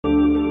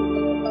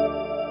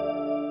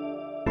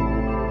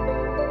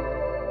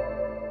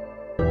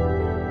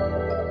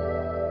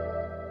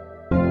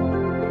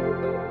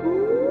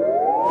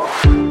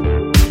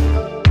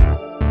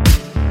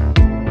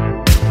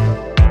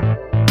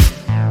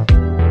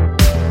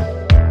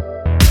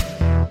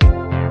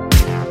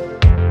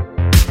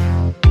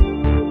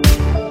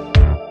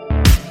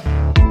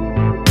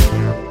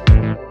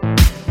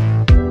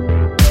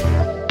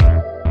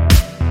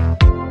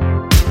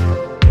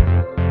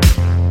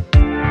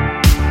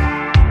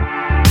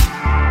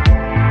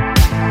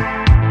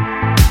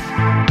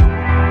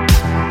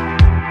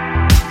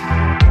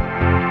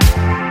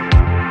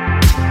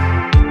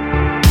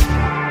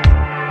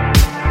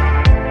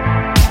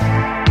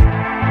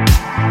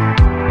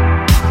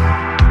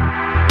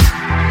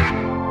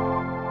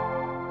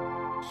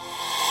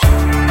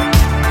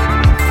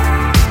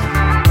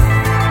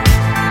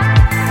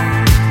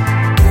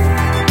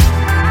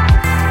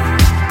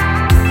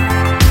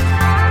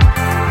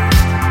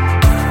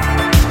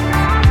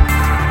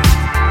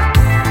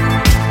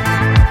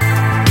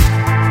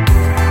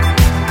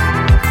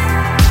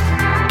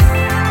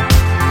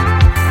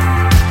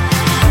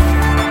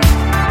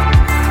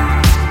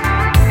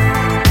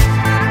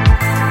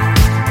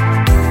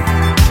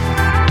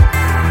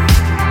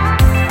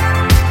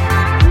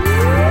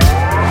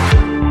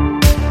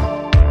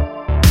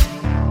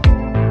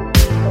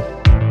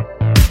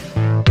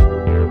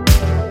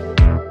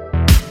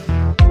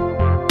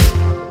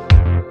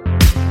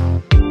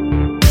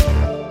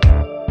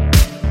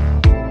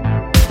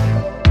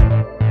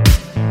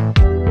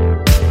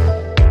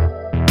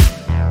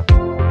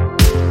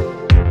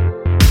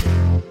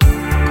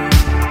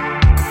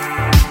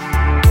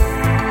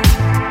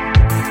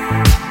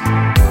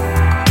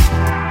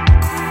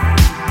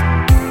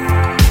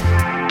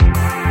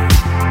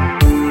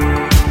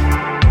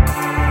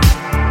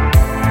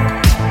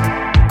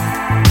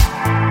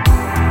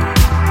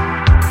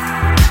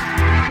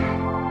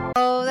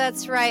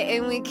night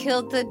and we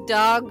killed the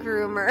dog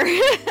groomer.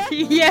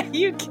 Yeah,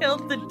 you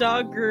killed the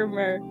dog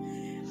groomer.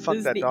 Fuck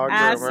that dog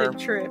acid groomer.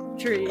 trip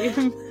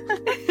dream.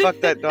 Fuck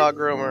that dog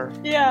groomer.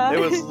 Yeah. It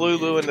was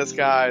Lulu in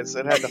disguise.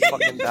 It had to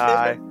fucking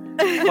die.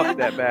 Fuck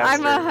that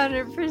bastard.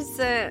 I'm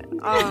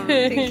 100%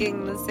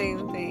 thinking the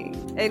same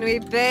thing. And we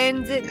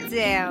burned it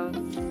down.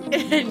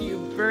 And you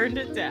burned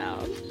it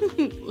down.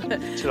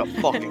 To the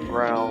fucking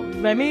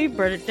ground. Let me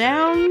burn it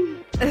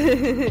down.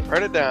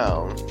 Burn it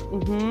down.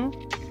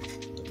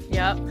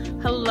 Yep.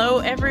 Hello,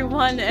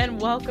 everyone, and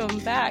welcome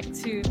back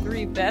to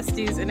Three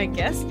Besties and a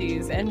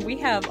Guesties. And we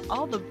have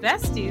all the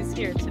besties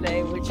here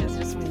today, which is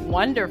just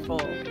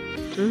wonderful.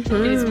 It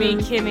is me,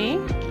 Kimmy,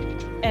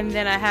 and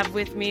then I have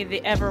with me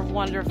the ever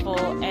wonderful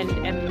and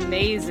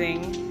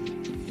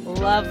amazing,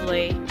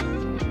 lovely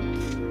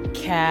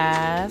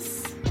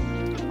Cass.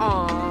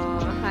 Aw,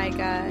 hi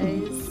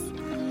guys.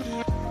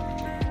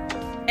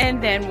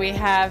 And then we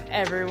have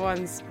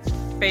everyone's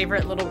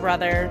favorite little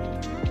brother,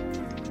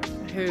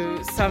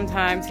 who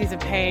sometimes he's a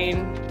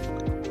pain,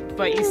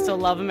 but you still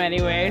love him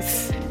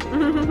anyways.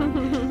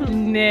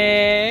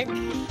 Nick.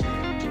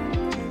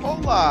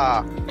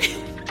 Hola.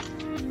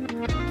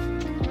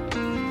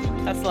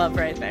 That's love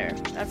right there.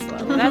 That's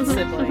love. That's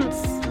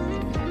siblings.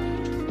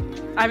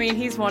 I mean,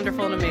 he's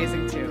wonderful and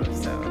amazing too,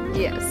 so.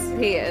 Yes,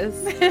 he is.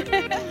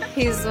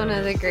 He's one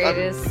of the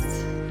greatest.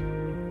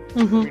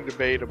 I mean,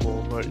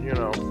 debatable, but you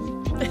know,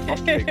 I'll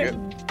take it.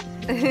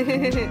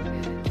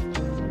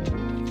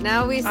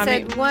 Now we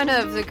said one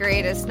of the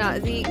greatest,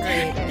 not the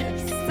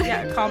greatest.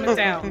 Yeah, calm it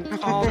down.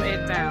 Calm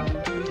it down.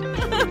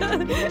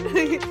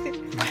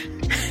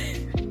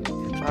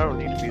 I don't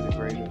need to be the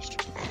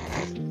greatest.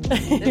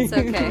 It's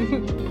okay.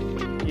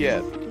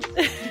 Yet.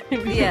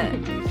 Yeah.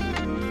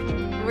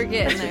 We're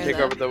getting there. Take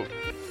over the.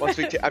 Once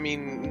we,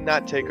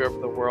 not take over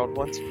the world.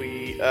 Once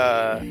we,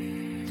 yeah,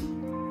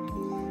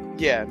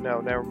 no,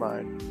 never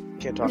mind.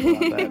 Can't talk about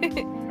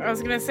that. I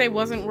was gonna say,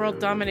 wasn't world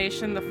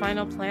domination the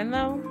final plan,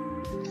 though?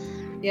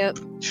 Yep.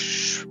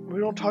 Shh, we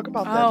don't talk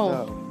about that,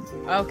 though.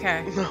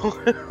 Okay. No.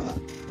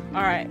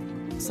 All right.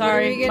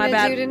 Sorry, what are we my gonna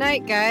bad. do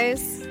tonight,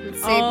 guys? The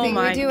same thing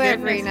we do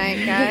every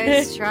night,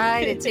 guys.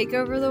 Try to take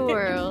over the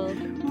world.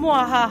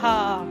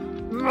 Mwahaha.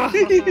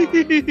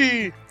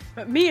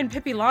 But me and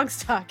Pippi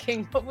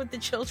Longstocking, what would the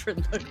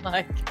children look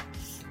like?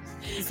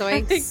 Zoinks.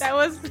 I think that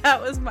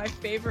was my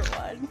favorite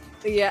one.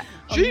 Yeah.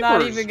 I'm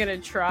not even gonna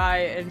try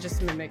and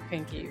just mimic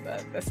Pinky,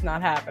 but that's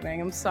not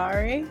happening. I'm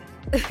sorry.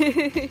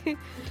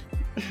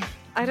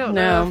 I don't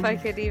know if I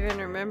could even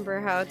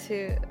remember how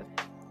to.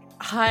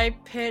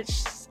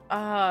 High-pitched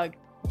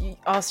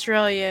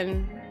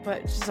Australian,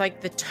 but just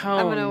like the tone.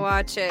 I'm gonna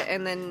watch it,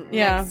 and then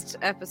next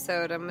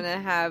episode I'm gonna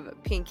have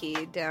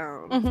Pinky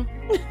down.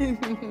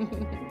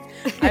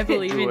 I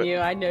believe in you.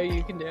 I know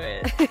you can do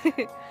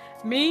it.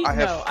 Me?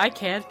 No, I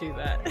can't do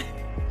that.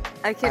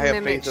 I can have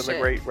mimic faith in the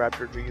great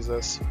Raptor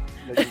Jesus.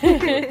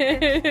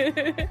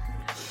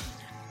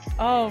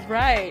 All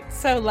right.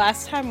 So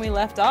last time we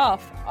left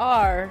off,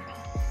 our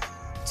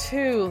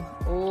two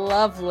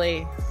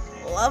lovely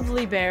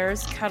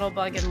bears,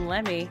 Cuddlebug and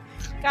Lemmy,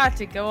 got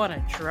to go on a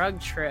drug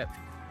trip.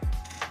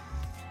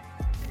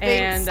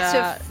 Thanks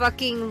to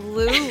fucking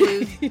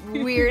Lulu,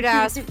 weird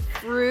ass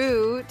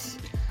fruit.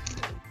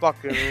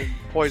 Fucking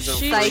poison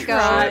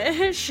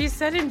psycho. She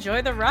said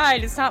enjoy the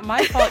ride. It's not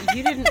my fault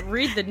you didn't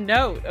read the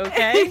note,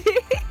 okay?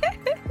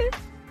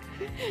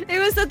 It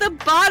was at the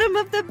bottom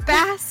of the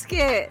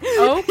basket.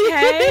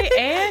 Okay,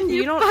 and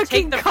you don't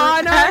take the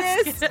con fruit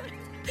artist. basket.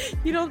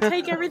 You don't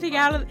take everything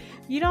out of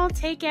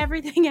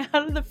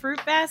the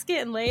fruit basket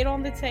and lay it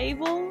on the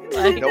table?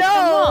 Like, nope.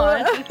 Come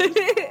on.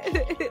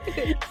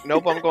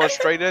 Nope, I'm going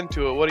straight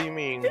into it. What do you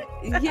mean?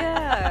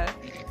 Yeah.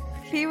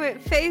 He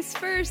went face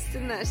first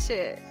in that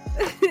shit.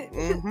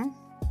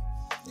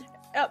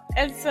 Yep.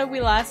 And so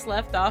we last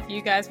left off.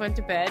 You guys went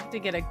to bed to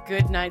get a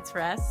good night's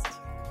rest.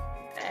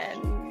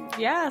 And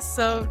yeah,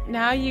 so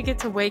now you get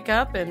to wake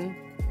up and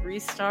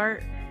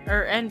start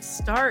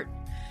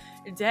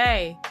a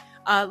day.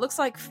 Looks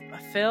like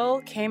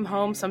Phil came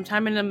home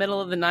sometime in the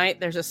middle of the night.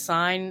 There's a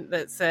sign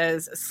that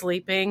says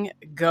sleeping,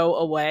 go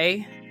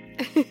away.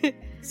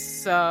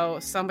 So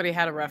somebody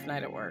had a rough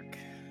night at work.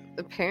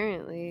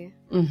 Apparently.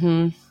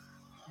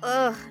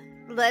 Ugh.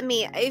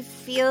 Lemmy, I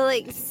feel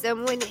like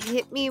someone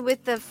hit me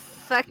with a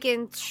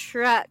fucking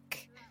truck.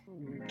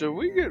 Did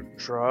we get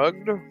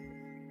drugged?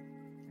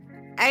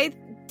 I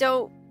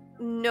don't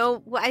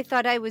know. I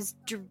thought I was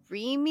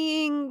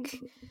dreaming.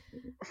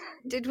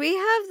 Did we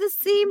have the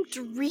same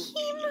dream?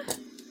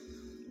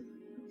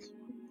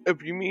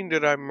 If you mean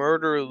did I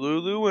murder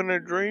Lulu in a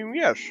dream,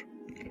 yes.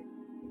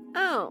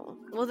 Oh,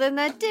 well then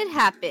that did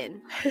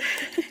happen.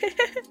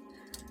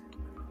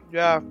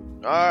 Yeah,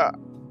 I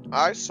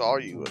saw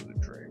you in the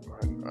dream.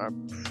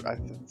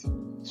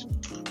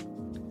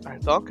 I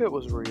thought it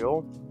was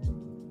real.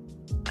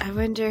 I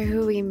wonder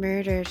who we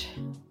murdered.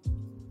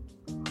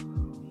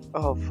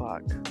 Oh,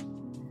 fuck. Do you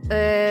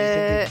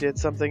think we did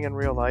something in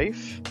real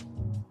life?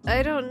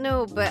 I don't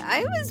know, but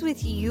I was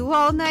with you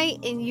all night,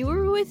 and you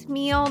were with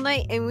me all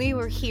night, and we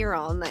were here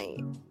all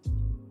night.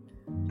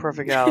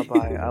 perfect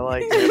alibi. I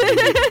like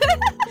it.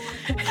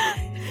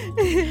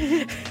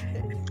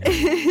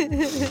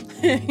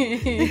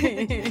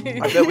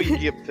 I bet we can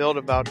get Phil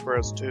to vouch for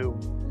us too.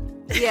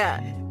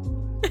 Yeah.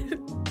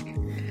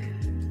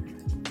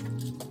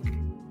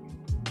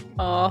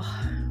 Oh,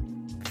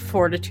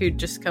 Fortitude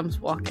just comes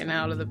walking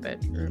out of the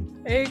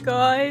bedroom. Hey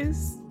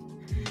guys,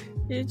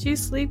 did you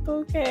sleep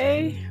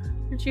okay?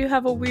 Did you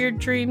have a weird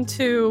dream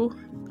too?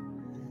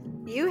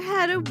 You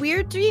had a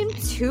weird dream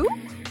too?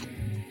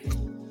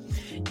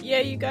 Yeah,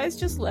 you guys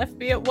just left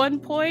me at one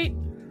point.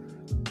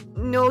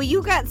 No,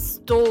 you got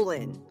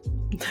stolen.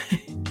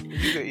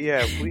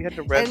 Yeah, we had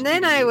to rescue. And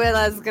then I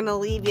was gonna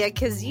leave you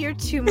because you're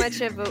too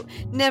much of a.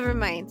 Never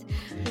mind.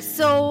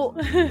 So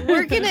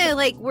we're gonna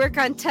work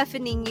on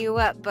toughening you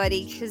up,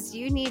 buddy, because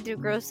you need to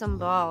grow some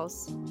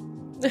balls.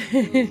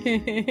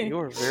 You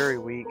are very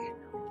weak.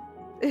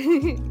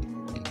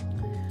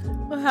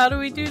 Well, how do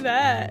we do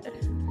that?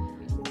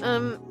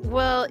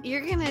 Well,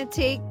 you're gonna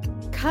take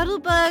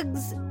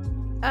Cuddlebug's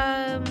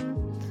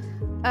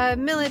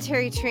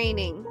military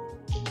training.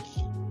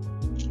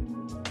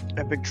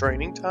 Epic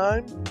training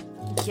time?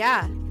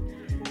 Yeah.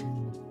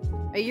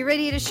 Are you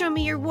ready to show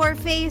me your war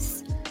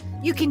face?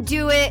 You can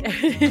do it.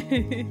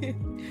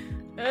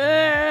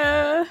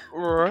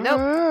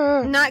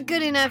 Nope. Not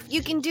good enough.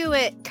 You can do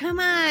it. Come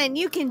on,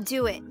 you can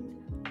do it.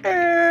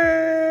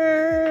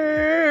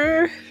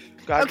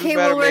 Okay,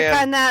 we'll work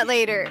on that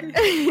later.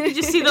 Did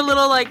you see the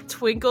little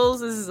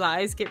twinkles as his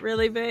eyes get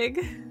really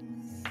big?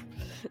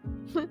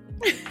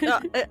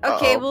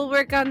 Okay, we'll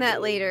work on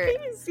that later.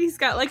 He's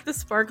got the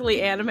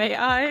sparkly anime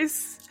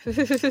eyes.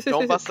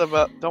 Don't bust a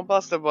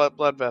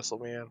blood vessel,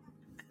 man.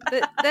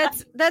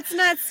 That's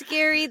not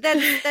scary.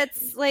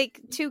 That's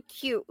too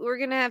cute. We're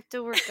gonna have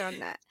to work on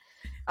that.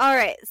 All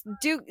right,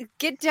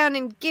 get down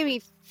and give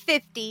me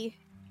 50.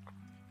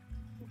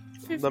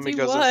 Let me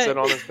go sit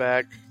on his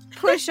back.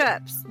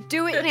 Push-ups.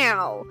 Do it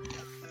now.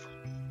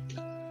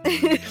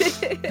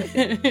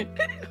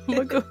 I'm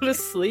gonna go to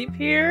sleep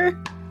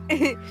here.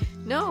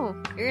 No,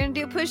 you're gonna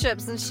do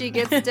push-ups, and she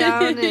gets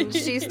down and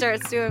she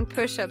starts doing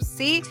push-ups.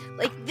 See,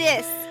 like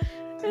this.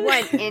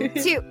 1 and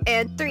 2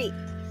 and 3.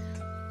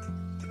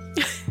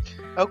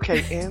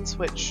 Okay, and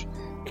switch.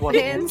 1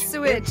 and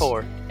switch. And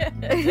 4.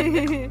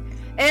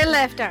 And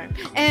left arm,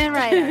 and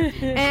right arm,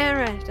 and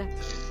right arm.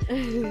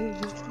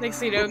 Next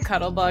thing you know,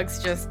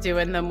 Cuddlebug's just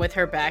doing them with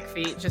her back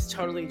feet, just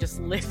totally just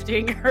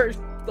lifting her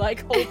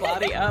whole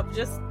body up,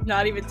 just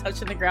not even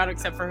touching the ground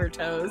except for her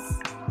toes.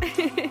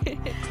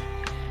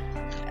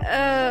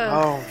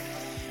 Oh.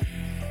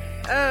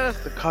 Ugh.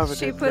 The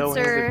She puts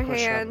her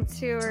hand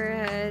to her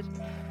head.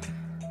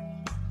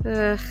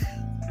 Ugh.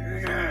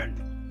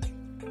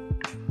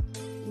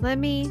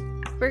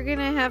 We're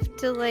gonna have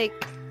to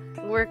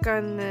work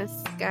on this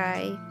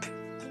guy.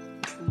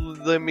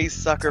 Let me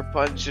sucker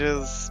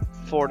punches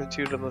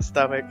Fortitude in the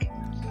stomach.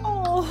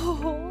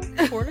 Oh,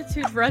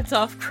 Fortitude runs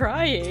off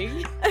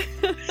crying.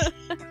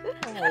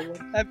 Oh,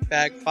 that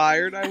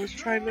backfired. I was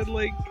trying to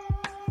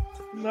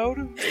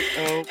motivate.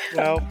 Oh,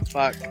 well,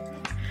 fuck.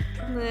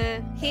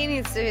 He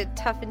needs to get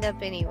toughened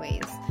up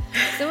anyways.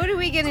 So what are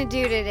we gonna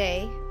do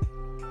today?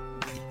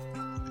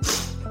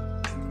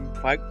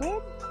 Fight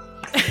club?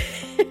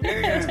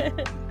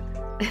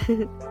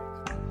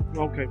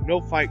 Okay,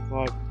 no fight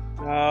club.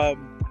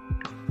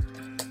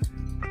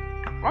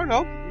 I don't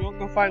know. You want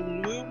to go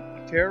find Lulu,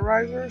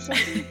 Terrorizer, or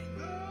something?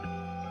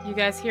 You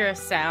guys hear a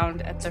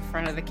sound at the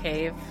front of the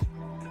cave.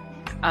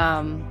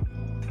 I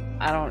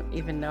don't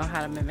even know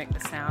how to mimic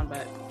the sound,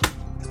 but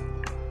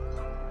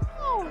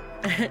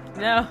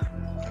no.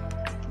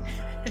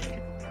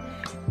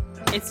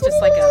 It's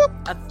just like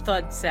a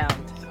thud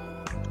sound.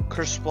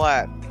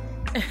 Kersplat.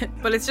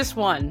 But it's just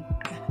one.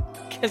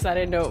 Because I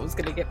didn't know it was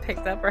going to get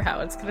picked up or how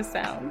it's going to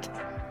sound.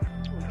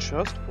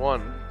 Just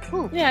one?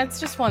 Yeah,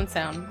 it's just one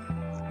sound.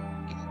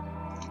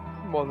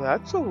 Well,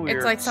 that's a weird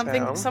It's like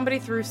sound. somebody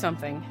threw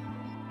something.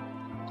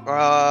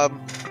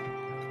 I'm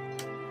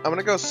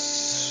gonna go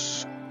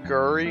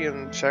scurry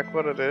and check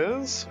what it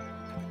is.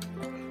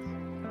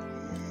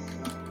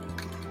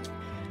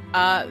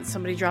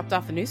 Somebody dropped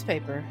off a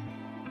newspaper.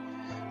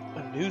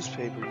 A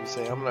newspaper, you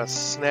say? I'm gonna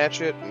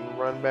snatch it and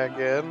run back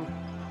in.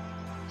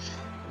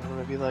 I'm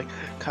gonna be like,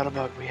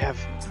 Cuddlebug, we have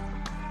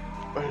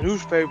a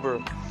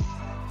newspaper.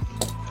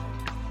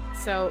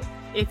 So,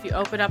 if you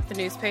open up the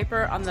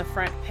newspaper on the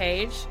front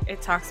page,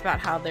 it talks about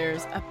how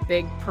there's a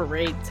big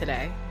parade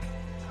today.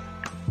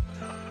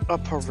 A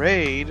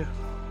parade?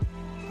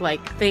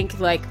 Think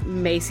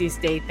Macy's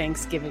Day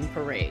Thanksgiving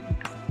Parade.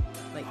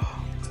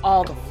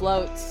 All the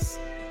floats,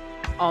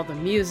 all the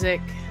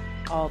music,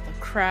 all the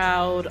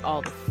crowd,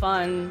 all the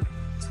fun.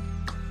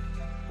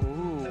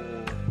 Ooh.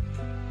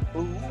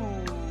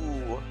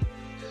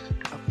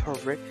 A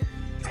parade.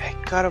 Hey,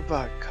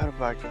 Cuddlebug.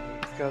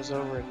 And he goes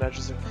over and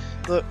nudges him.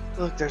 Look,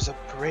 there's a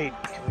parade.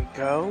 Can we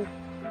go?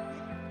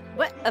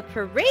 What? A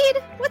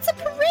parade? What's a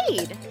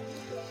parade?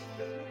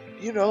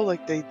 You know,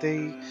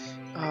 they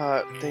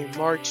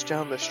march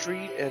down the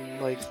street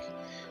in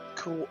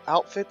cool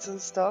outfits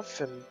and stuff,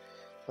 and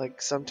like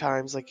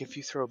sometimes like if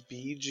you throw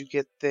beads you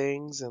get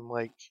things, and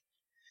like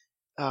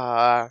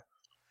um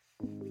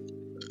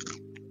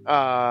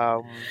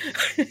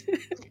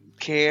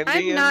candy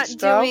I'm and not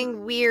stuff.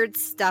 doing weird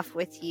stuff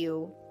with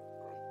you.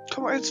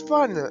 Come on, it's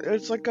fun.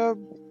 It's like a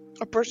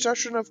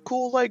procession of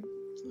cool like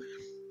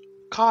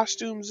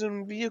costumes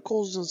and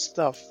vehicles and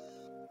stuff.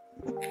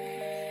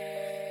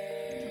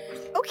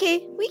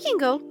 Okay, we can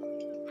go.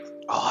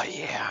 Oh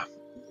yeah.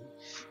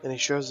 And he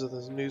shows us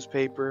the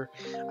newspaper.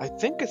 I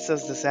think it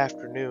says this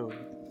afternoon.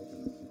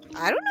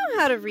 I don't know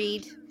how to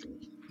read.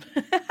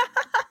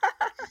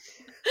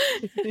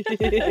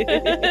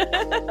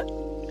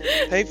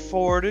 Hey,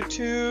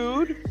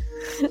 Fortitude.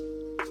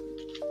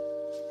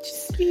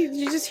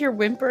 You just hear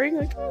whimpering,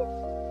 like,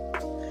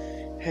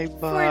 Hey,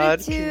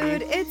 bud.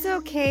 Fortitude, it's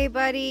okay,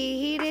 buddy.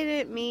 He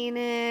didn't mean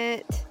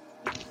it.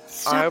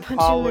 Stop I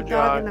punching the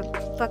dog in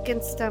the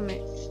fucking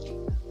stomach.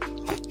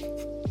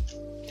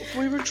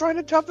 We were trying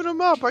to toughen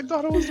him up. I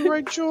thought it was the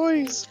right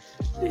choice.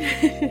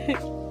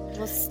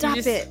 Well, stop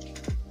it.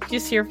 You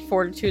just hear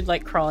Fortitude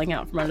like crawling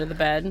out from under the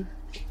bed.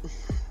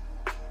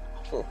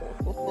 Do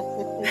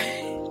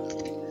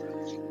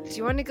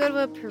you want to go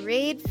to a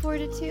parade,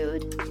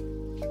 Fortitude?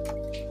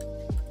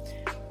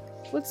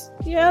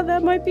 Yeah,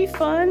 that might be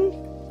fun.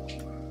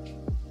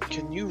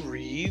 Can you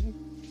read?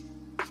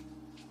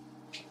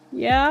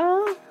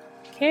 Yeah?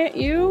 Can't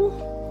you?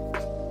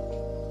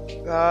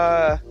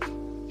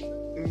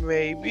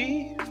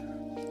 Maybe?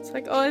 It's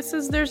like, oh, it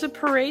says there's a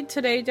parade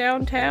today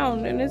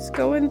downtown, and it's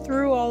going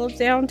through all of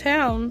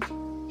downtown.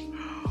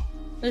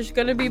 There's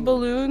gonna be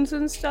balloons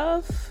and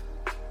stuff.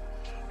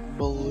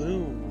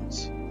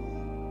 Balloons.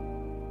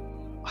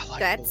 I like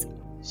That's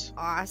balloons.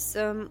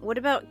 awesome. What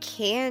about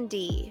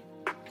candy?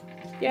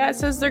 Yeah, it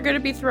says they're gonna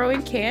be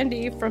throwing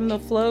candy from the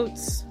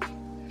floats.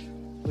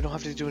 We don't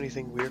have to do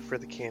anything weird for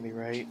the candy,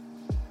 right?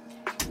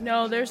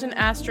 No, there's an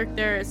asterisk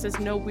there. It says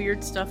no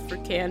weird stuff for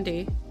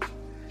candy.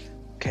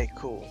 Okay,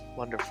 cool.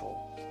 Wonderful.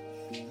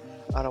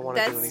 I don't want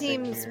to do That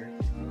anything seems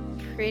weird.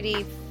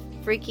 pretty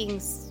freaking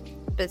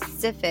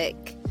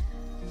specific.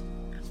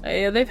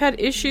 Yeah, they've had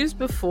issues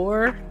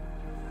before.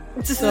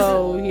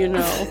 So, you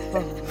know.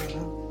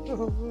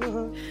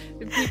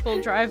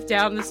 People drive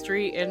down the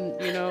street in,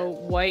 you know,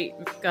 white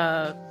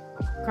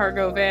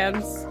cargo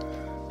vans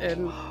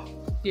and,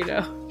 you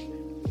know,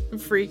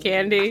 free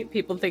candy.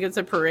 People think it's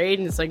a parade,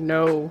 and it's like,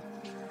 no.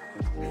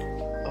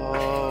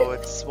 Oh,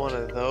 it's one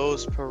of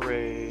those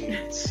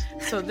parades.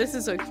 So this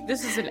is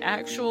an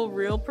actual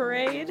real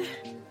parade.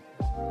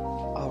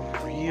 A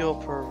real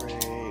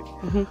parade.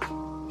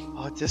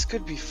 Oh, this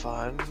could be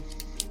fun.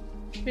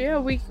 Yeah,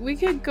 we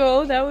could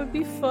go. That would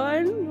be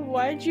fun.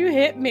 Why'd you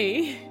hit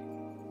me?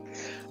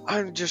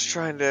 I'm just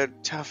trying to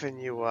toughen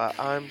you up.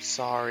 I'm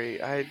sorry.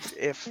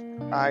 If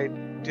I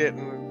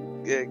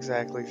didn't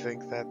exactly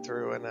think that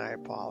through, and I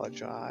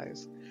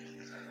apologize.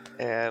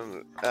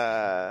 And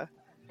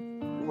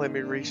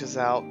Lemmy reaches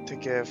out to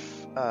give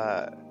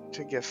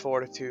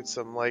Fortitude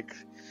some like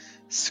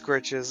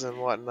scritches and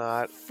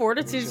whatnot.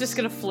 Fortitude's just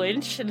gonna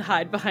flinch and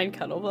hide behind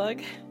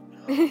Cuddlebug.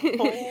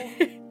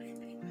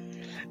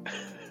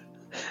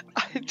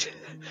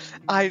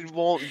 I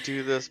won't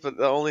do this, but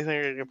the only thing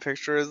I can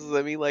picture is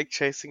Lemmy like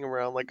chasing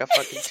around like a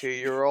fucking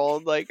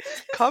 2-year-old, like,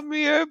 come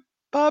here,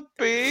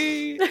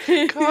 puppy,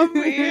 come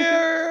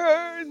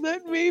here,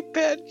 let me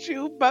pet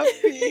you,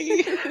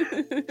 puppy,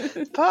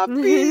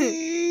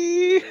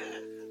 puppy.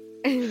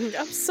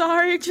 I'm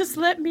sorry, just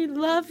let me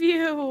love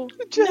you.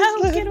 Just no,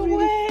 let get me.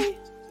 away.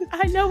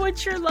 I know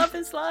what your love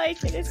is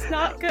like, and it's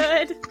not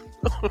good.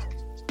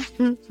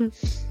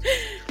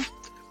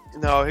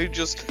 No,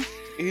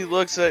 he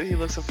looks at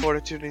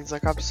Fortitude and he's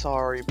like, I'm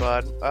sorry,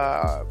 bud.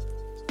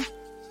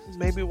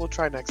 Maybe we'll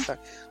try next time.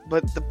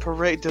 But the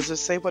parade, does it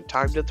say what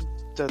time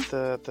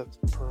the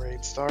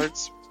parade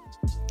starts?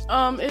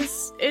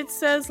 It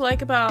says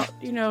like about,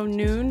 you know,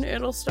 noon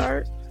it'll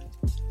start.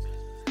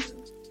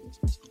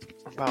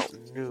 About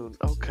noon,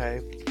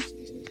 okay.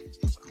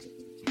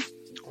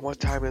 What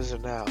time is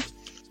it now?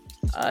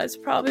 It's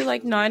probably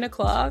like 9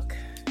 o'clock.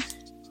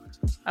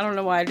 I don't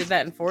know why I did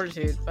that in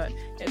Fortitude, but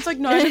it's like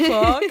 9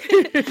 o'clock.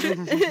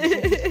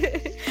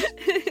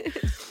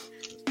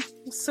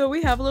 So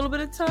we have a little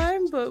bit of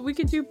time, but we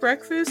could do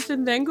breakfast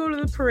and then go to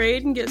the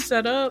parade and get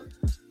set up.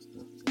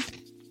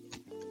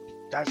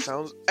 That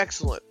sounds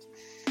excellent.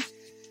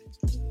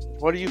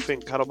 What do you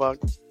think, Cuddlebug?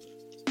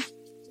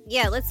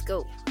 Yeah, let's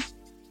go.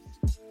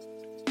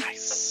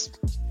 Nice.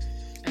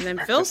 And then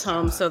Phil's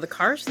home, so the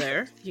car's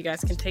there. You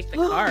guys can take the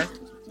car.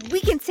 We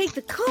can take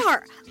the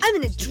car. I'm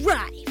gonna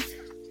drive.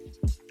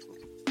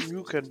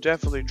 You can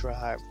definitely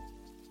drive.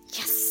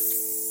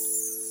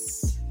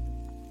 Yes.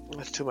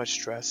 That's too much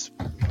stress.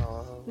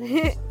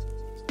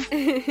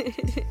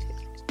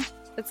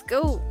 Let's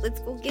go. Let's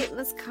go get in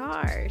this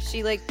car.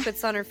 She like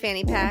puts on her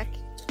fanny pack.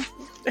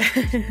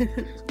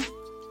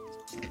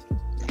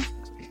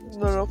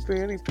 No,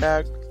 fanny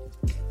pack.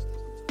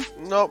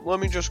 Nope, let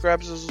me just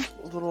grab his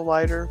little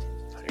lighter.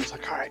 And he's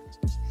like, alright,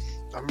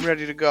 I'm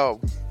ready to go.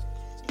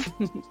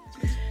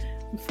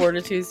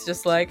 Fortitude's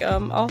just like,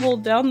 I'll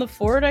hold down the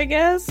fort, I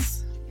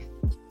guess.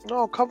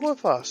 No, come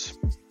with us.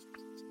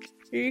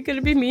 Are you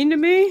gonna be mean to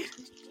me?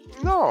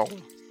 No.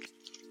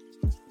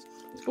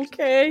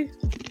 Okay.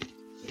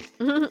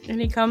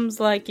 And he comes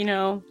like,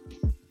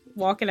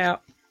 walking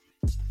out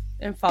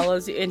and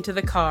follows you into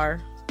the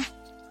car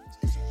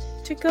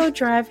to go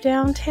drive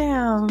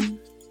downtown.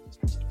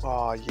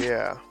 Oh,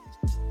 yeah.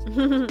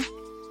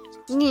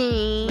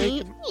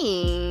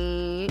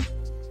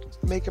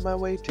 Making my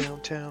way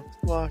downtown,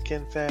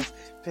 walking fast,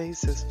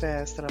 pace is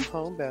fast, and I'm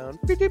homebound.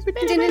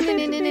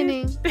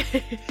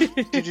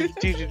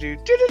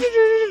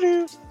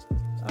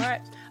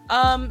 Alright.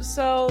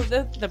 So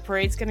the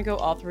parade's gonna go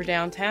all through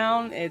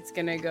downtown. It's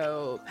gonna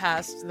go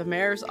past the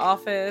mayor's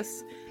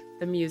office,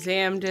 the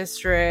museum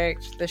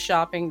district, the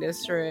shopping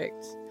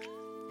district.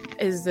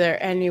 Is there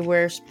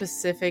anywhere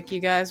specific you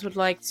guys would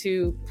like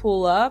to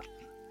pull up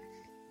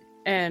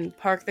and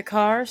park the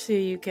car so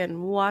you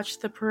can watch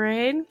the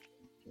parade?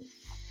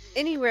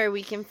 Anywhere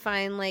we can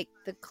find, like,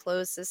 the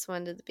closest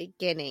one to the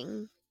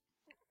beginning.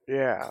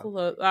 Yeah.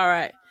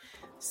 Alright.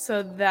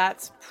 So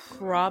that's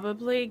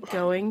probably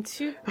going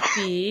to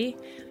be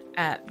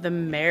at the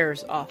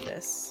mayor's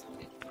office.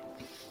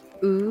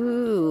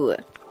 Ooh.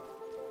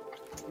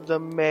 The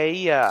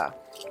mayor.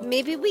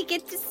 Maybe we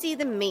get to see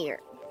the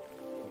mayor.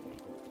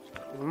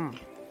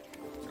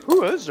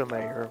 Who is the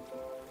mayor?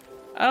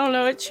 I don't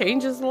know, it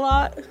changes a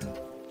lot.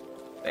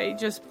 They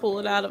just pull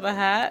it out of a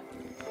hat.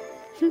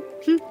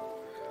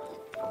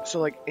 So,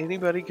 like,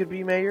 anybody could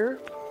be mayor?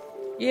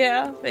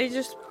 Yeah, they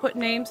just put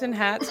names in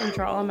hats and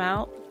draw them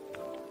out.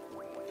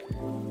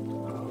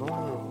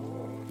 Oh.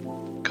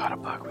 Got a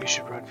bug. We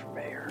should run for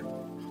mayor.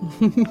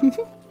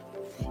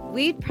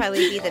 We'd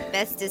probably be the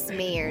bestest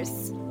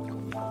mayors.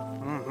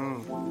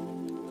 Mm-hmm.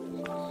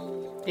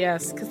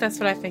 Yes, because that's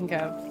what I think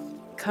of.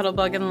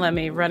 Cuttlebug and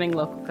Lemmy running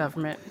local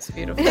government. It's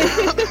beautiful.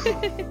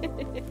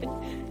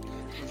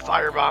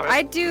 Firebomb it.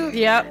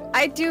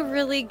 I do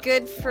really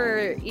good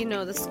for,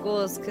 the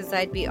schools, because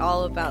I'd be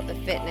all about the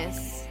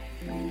fitness.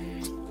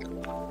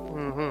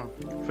 Mm-hmm.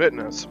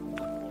 Fitness.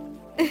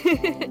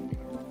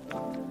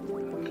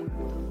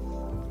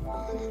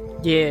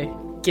 Yeah,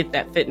 get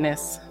that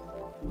fitness.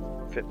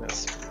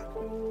 Fitness.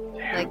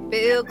 Yeah. Like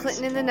Bill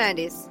Clinton in the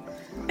 90s.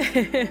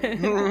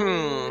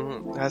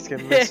 Asking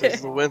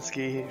Mrs.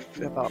 Lewinsky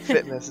about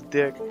fitness,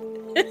 dick. I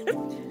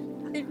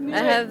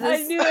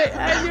knew it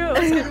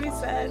was gonna be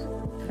sad.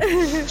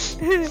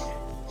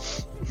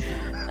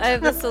 I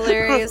have this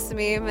hilarious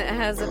meme. It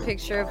has a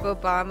picture of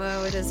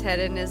Obama with his head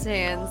in his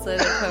hands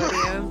at a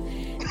podium,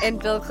 and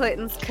Bill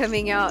Clinton's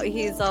coming out.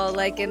 He's all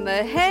like in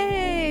the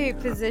hey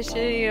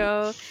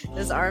position,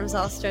 his arms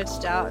all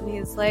stretched out, and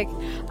he's like,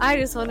 "I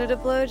just wanted a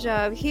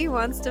blowjob. He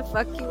wants to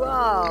fuck you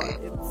all."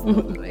 It's one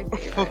of my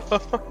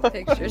favorite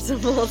pictures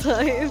of all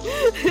time.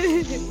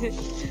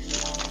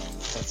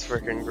 That's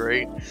freaking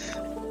great.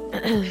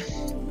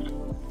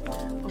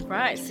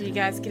 Alright, so you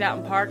guys get out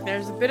and park.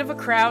 There's a bit of a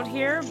crowd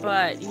here,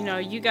 but,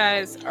 you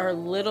guys are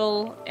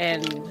little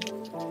and,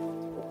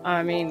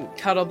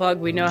 Cuttlebug,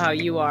 we know how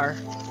you are.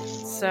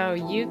 So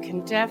you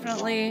can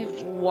definitely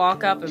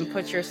walk up and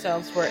put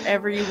yourselves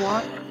wherever you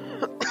want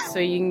so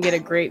you can get a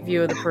great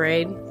view of the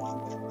parade.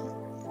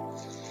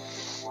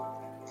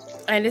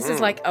 And this is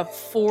like a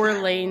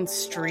 4-lane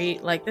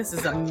street. Like, this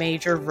is a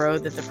major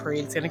road that the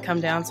parade's going to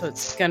come down, so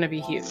it's going to be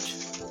huge.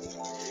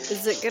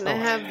 Is it gonna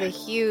have the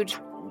huge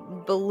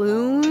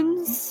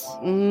balloons?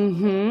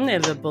 Mm-hmm.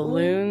 And the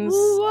balloons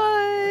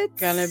What?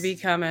 gonna be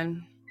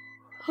coming.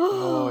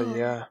 Oh,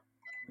 yeah.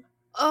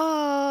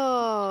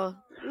 Oh,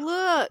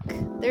 look.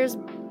 There's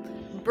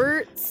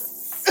Bert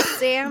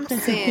Sampson.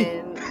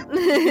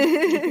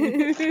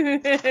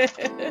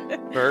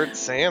 Bert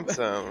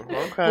Sampson.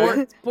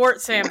 Okay.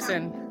 Bort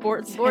Sampson.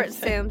 Bort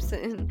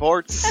Sampson.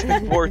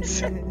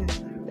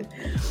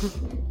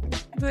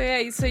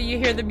 So you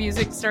hear the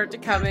music start to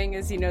coming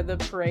as the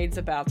parade's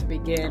about to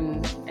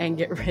begin and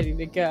get ready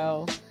to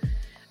go.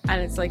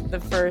 And it's like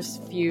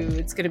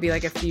it's going to be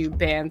like a few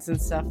bands and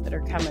stuff that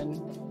are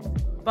coming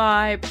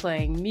by,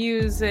 playing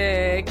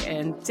music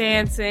and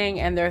dancing,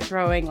 and they're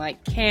throwing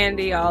like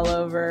candy all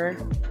over.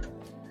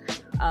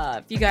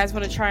 If you guys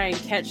want to try and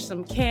catch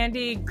some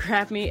candy,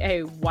 grab me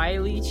a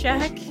Wiley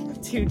check.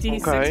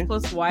 2d6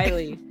 plus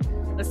Wiley.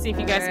 Let's see if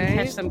you guys can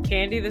catch some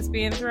candy that's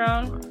being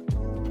thrown.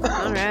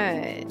 All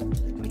right.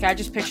 Like, I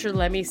just picture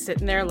Lemmy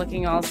sitting there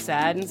looking all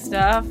sad and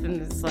stuff,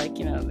 and it's like,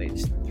 they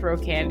just throw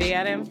candy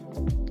at him.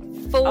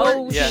 14.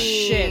 Oh,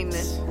 shit.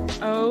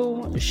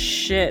 Oh,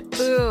 shit.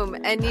 Boom.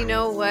 And you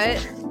know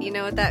what? You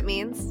know what that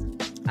means?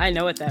 I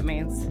know what that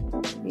means.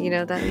 You know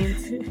what that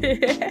means?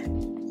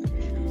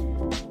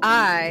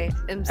 I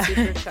am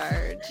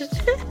supercharged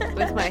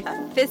with my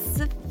fists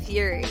of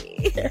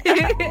fury.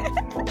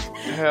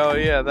 Hell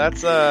yeah,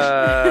 that's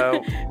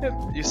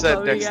you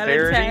said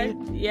dexterity?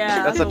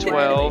 Yeah. That's a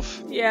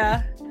 12.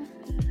 Yeah.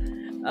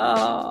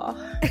 Oh,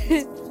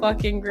 it's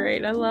fucking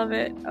great. I love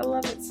it. I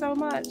love it so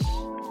much.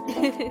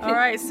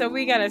 Alright, so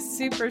we got a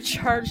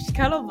supercharged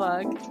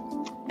Cuttlebug,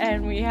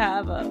 and we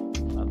have a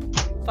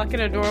fucking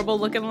adorable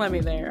looking Lemmy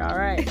there. All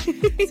right.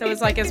 So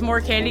it's like as more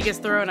candy gets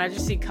thrown, I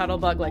just see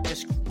Cuddlebug like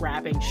just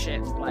grabbing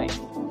shit, like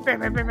bam,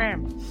 bam, bam,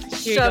 bam.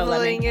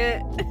 Shoveling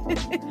it.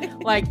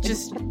 Like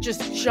just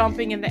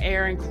jumping in the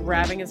air and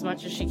grabbing as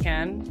much as she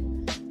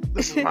can.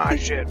 This is my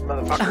shit,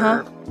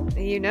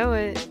 motherfucker. You know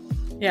it.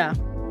 Yeah.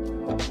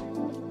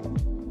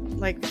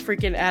 Like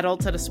freaking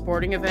adults at a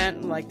sporting event,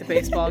 and like the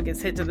baseball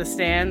gets hit to the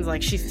stands,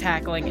 like she's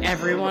tackling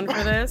everyone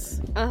for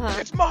this.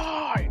 It's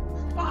mine.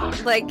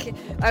 Like,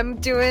 I'm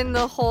doing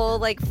the whole,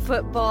 like,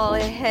 football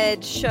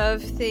head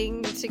shove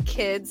thing to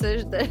kids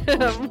as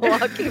I'm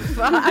walking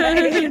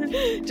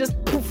by.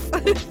 Just poof.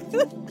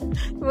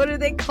 What do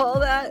they call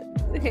that?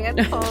 Hand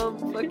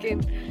palm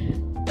fucking...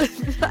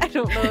 I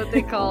don't know what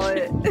they call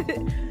it.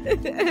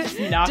 Just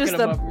knocking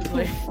them over.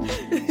 Like,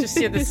 just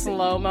see the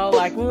slow-mo,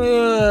 like...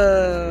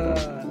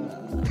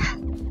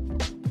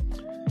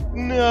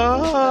 No!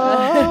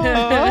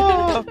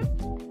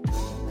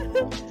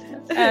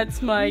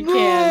 That's my candy.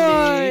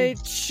 My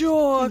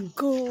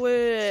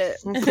chocolate.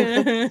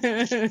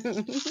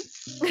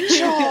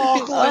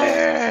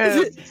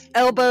 Chocolate!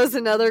 Elbows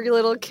another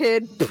little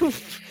kid.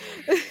 Move,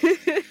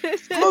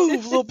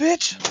 little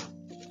bitch!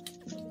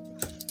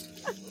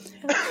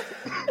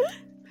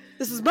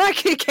 This is my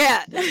Kit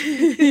Kat.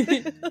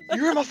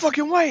 You're in my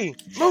fucking way.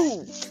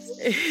 Move!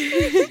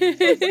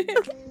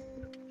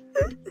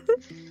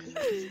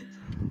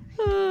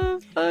 Oh,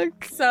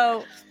 fuck.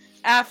 So...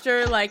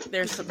 after like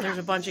there's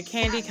a bunch of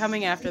candy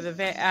coming after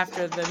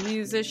the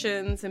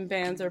musicians and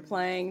bands are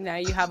playing. Now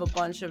you have a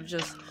bunch of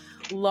just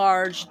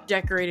large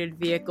decorated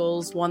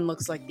vehicles. One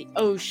looks like the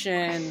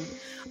ocean.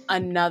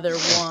 Another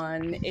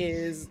one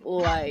is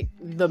like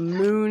the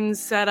moon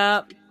set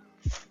up.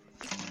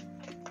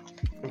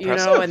 Impressive. You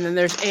know, and then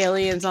there's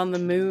aliens on the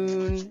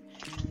moon,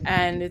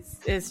 and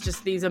it's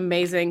just these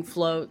amazing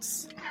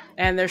floats,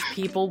 and there's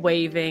people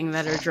waving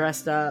that are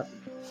dressed up.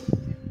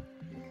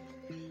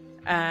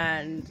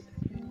 And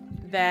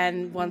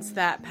then once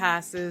that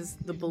passes,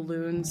 the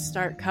balloons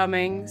start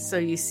coming. So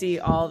you see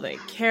all the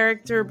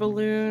character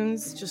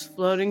balloons just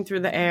floating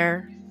through the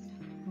air.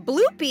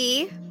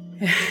 Bloopy.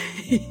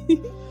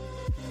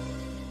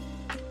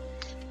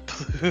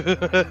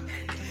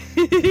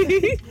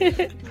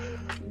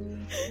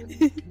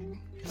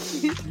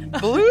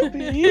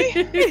 Bloopy.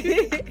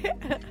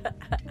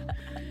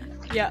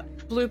 Yeah,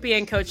 Bloopy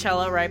and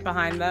Coachella right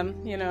behind them.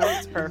 You know,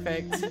 it's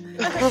perfect.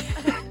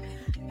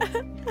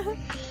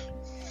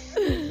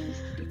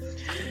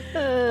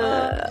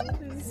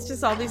 It's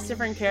just all these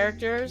different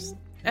characters,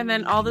 and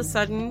then all of a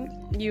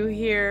sudden you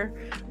hear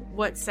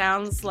what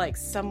sounds like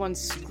someone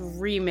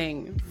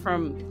screaming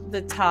from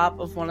the top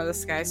of one of the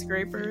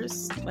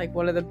skyscrapers, like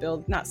one of the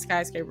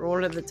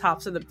one of the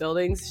tops of the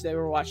buildings they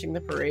were watching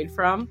the parade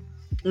from.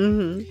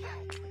 Mm-hmm.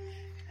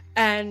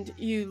 And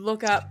you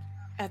look up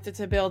at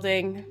the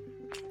building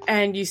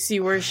and you see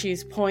where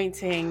she's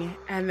pointing,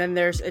 and then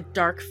there's a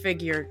dark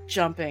figure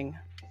jumping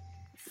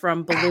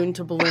from balloon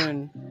to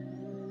balloon,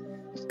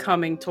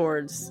 coming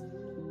towards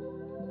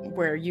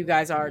where you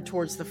guys are,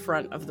 towards the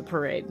front of the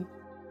parade.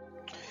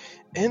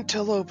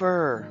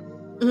 Interloper.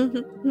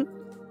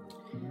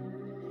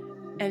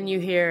 And you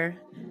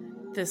hear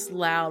this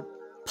loud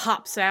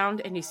pop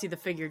sound, and you see the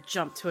figure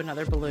jump to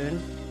another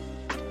balloon.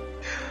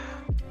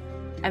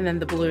 And then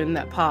the balloon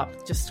that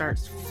popped just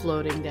starts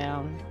floating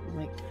down,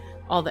 like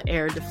all the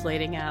air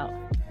deflating out.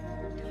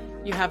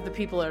 You have the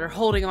people that are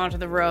holding onto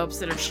the ropes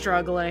that are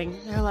struggling.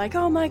 They're like,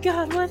 oh my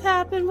god, what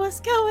happened? What's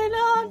going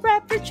on?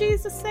 Raptor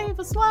Jesus, save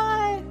us,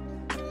 why?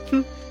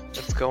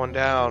 It's going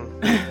down.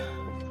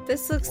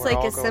 This looks We're like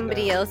all a going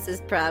somebody down. else's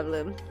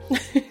problem.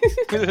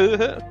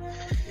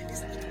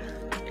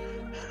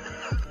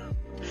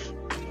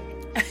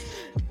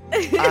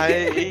 I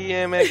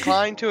am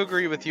inclined to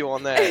agree with you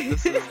on that.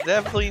 This is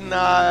definitely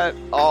not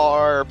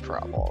our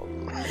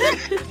problem.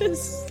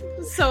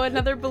 So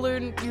another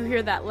balloon, you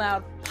hear that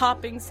loud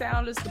popping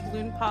sound as the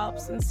balloon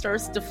pops and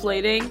starts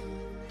deflating.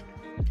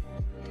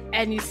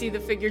 And you see the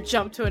figure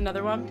jump to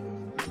another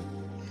one.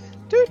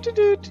 Do, do,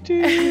 do, do,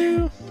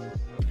 do.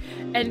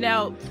 And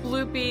now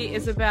Bloopy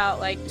is about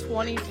like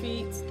 20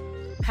 feet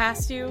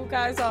past you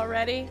guys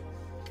already.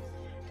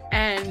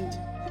 And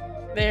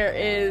there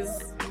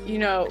is, you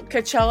know,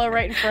 Coachella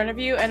right in front of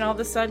you. And all of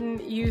a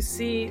sudden you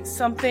see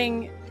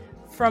something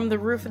from the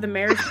roof of the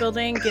mayor's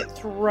building get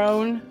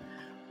thrown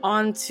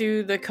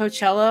onto the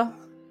Coachella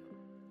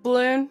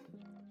balloon.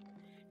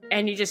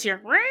 And you just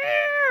hear,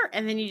 "Rear!"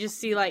 And then you just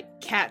see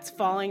like cats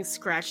falling,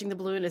 scratching the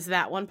balloon as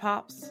that one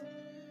pops.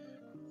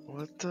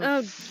 What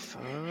the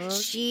fuck?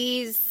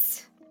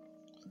 Jeez.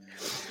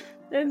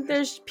 Then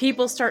there's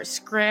people start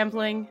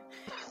scrambling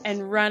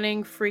and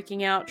running,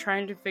 freaking out,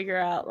 trying to figure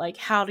out like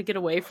how to get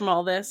away from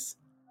all this.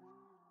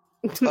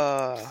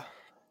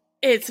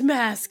 It's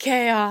mass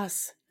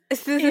chaos.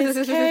 It's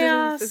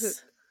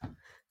chaos.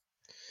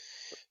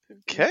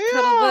 Chaos.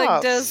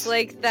 Cuddlebug does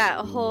like that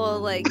whole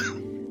like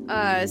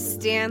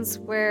stance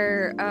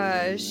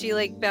where she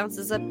like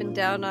bounces up and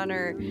down on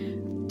her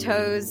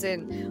toes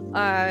and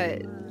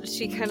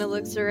she kind of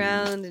looks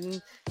around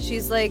and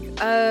she's like,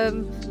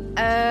 yeet?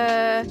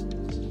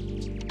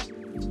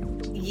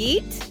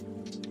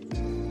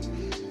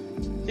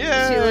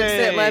 Yeah. She looks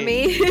at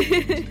Lemmy.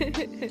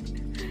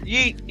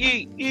 Yeet,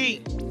 yeet,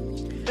 yeet.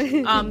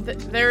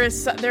 There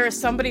is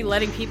somebody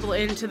letting people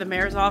into the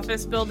mayor's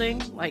office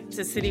building, like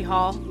to City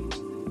Hall.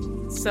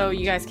 So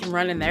you guys can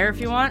run in there if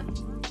you want.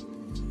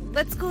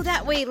 Let's go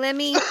that way,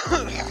 Lemmy.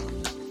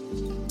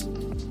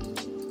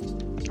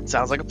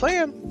 Sounds like a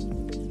plan.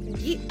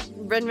 Yeet.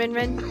 Run, run,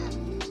 run.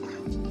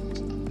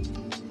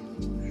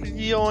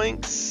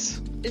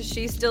 Yoinks. Is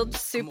she still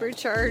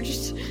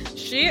supercharged?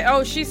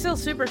 She's still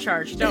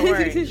supercharged. Don't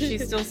worry.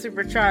 She's still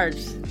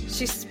supercharged.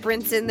 She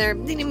sprints in there. I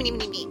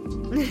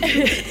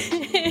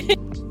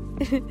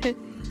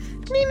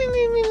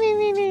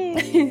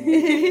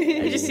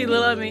just see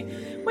little Emmy.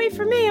 Wait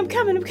for me, I'm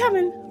coming.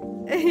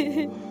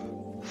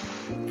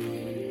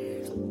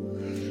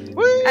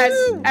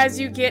 As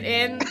you get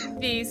in,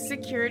 the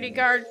security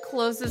guard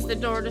closes the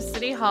door to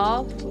City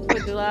Hall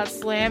with a loud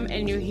slam,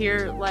 and you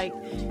hear like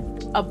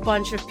a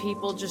bunch of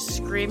people just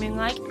screaming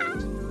like,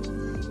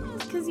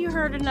 because you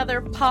heard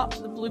another pop.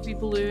 The bloopy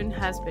balloon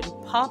has been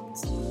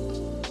popped.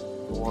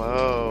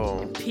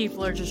 Whoa.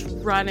 People are just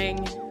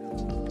running.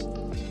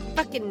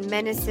 Fucking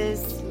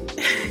menaces.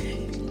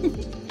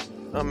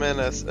 A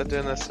menace, a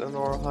dentist, an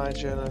oral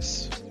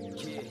hygienist.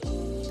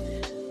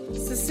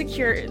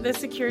 The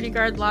security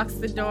guard locks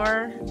the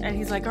door, and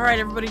he's like, all right,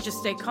 everybody just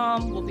stay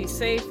calm. We'll be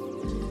safe.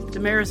 The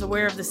mayor is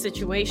aware of the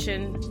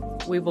situation.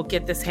 We will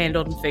get this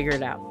handled and figure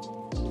it out.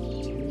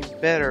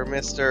 Better,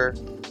 mister.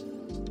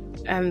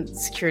 And the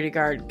security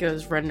guard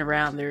goes running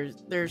around.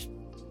 There's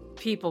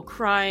people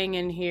crying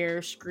in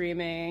here,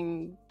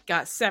 screaming,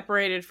 got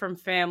separated from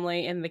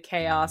family in the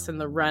chaos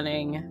and the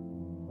running.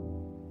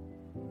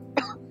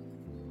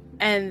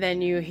 And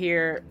then you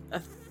hear a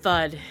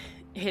thud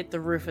hit the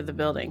roof of the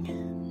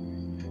building.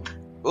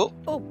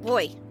 Oh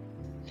boy.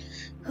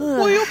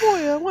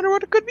 boy, I wonder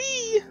what it could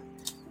be.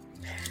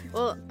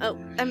 Well,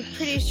 I'm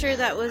pretty sure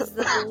that was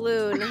the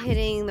balloon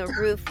hitting the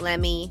roof,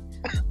 Lemmy.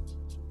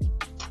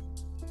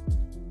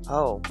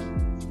 Oh.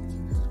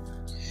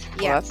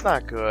 Yeah. Well, that's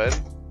not good.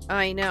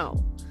 I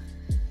know.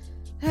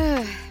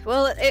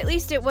 Well, at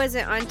least it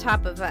wasn't on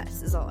top of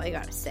us, is all I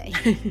gotta say.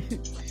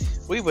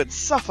 We would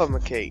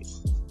suffocate.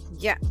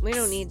 Yeah, we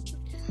don't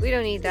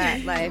need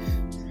that life.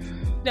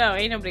 No,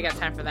 ain't nobody got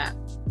time for that.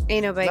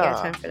 Ain't nobody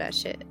got time for that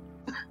shit.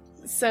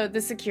 So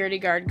the security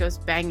guard goes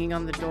banging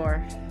on the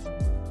door.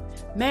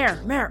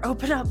 Mayor,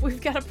 open up.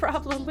 We've got a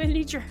problem. We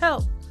need your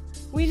help.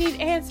 We need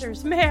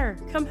answers. Mayor,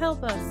 come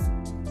help us.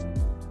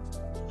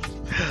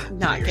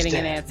 Not getting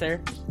an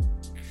answer.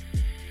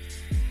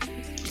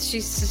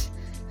 She's...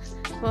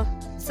 Well,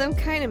 some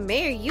kind of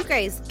mayor you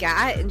guys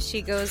got. And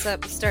she goes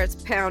up and starts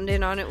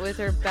pounding on it with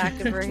her back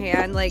of her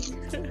hand like...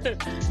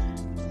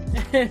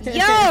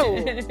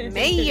 Yo,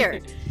 mayor!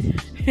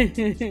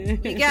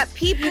 You got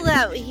people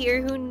out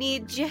here who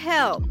need your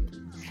help.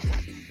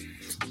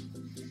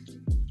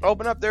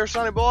 Open up there,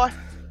 sonny boy.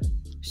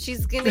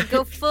 She's gonna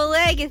go full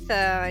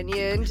Agatha on you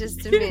in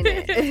just a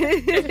minute.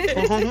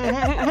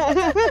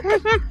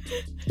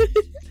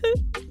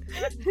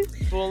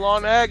 Full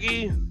on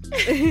Aggie.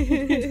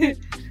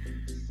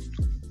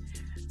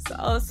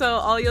 So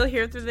all you'll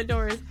hear through the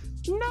door is,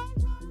 no.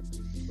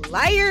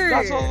 Liar!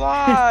 That's a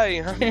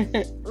lie!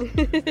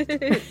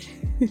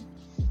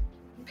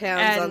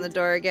 Pounds on the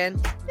door again.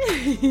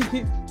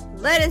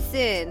 Let us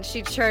in.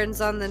 She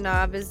turns on the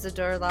knob. Is the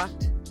door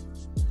locked?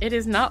 It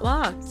is not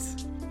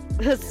locked.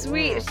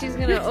 Sweet. She's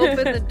gonna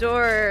open the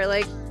door,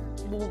 like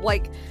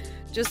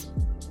just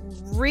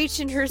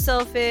reaching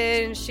herself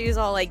in. She's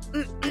all like,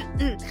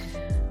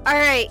 all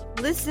right,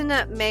 listen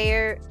up,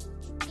 Mayor.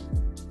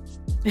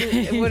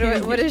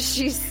 What does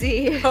she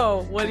see?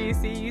 Oh, what do you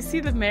see? You see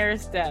the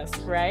mayor's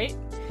desk, right?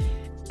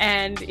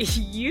 And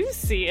you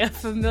see a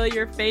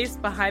familiar face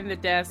behind the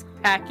desk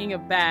packing a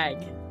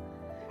bag.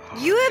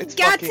 You have It's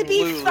got to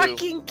be Lulu.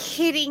 fucking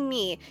kidding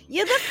me.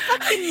 You're the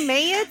fucking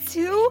mayor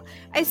too?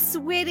 I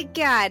swear to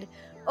God.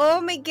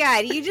 Oh my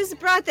God, you just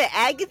brought the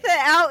Agatha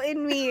out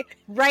in me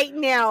right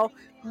now.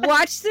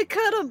 Watch the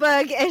cuddle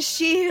bug as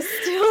she is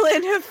still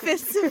in her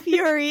fists of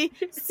fury,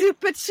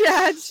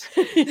 supercharged.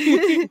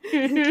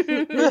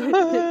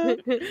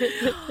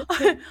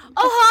 Oh,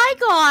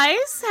 hi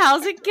guys.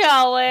 How's it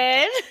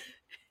going?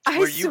 I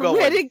Where you swear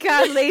going? to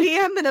God, lady,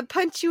 I'm gonna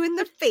punch you in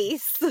the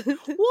face.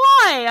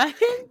 Why? I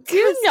didn't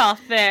do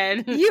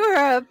nothing. You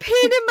are a pain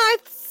in my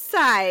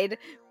side.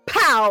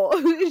 Pow!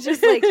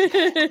 Just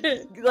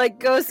like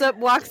goes up,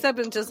 walks up,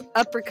 and just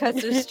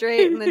uppercuts her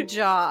straight in the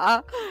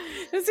jaw.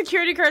 The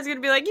security guard's gonna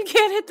be like, you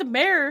can't hit the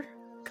mayor.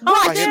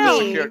 Watch Calm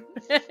me. down.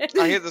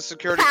 I hit the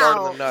security guard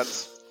in the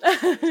nuts.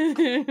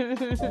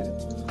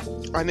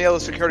 I nail the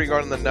security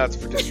guard in the nuts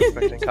for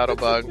disrespecting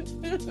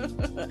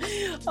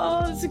Cuddlebug.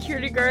 Oh, the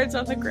security guard's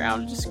on the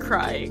ground just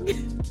crying.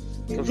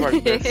 I'm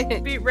sorry,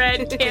 bitch. Beat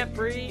red, can't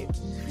breathe.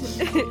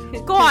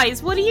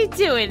 Guys, what are you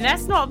doing?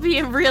 That's not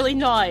being really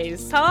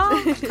nice,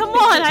 huh? Come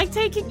on, I'm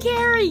taking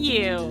care of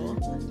you.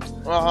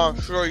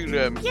 Sure you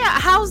did. Yeah,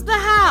 how's the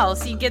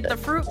house? You get the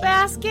fruit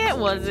basket?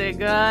 Was it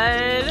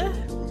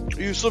good?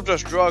 You slipped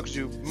us drugs,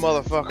 you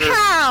motherfucker.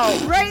 Pow!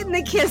 Right in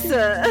the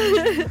kisser.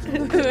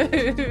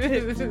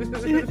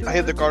 I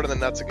hit the card in the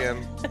nuts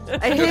again.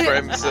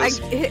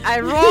 I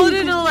rolled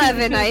an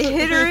 11. I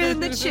hit her in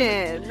the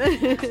chin.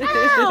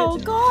 Ow,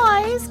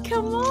 guys,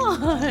 come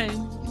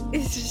on.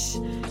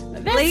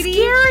 That's Lady,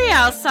 scary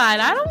outside.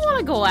 I don't want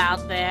to go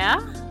out there.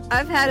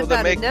 I've had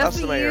about enough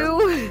of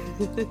you.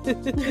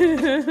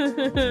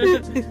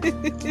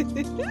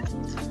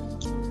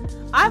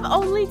 I've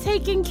only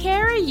taken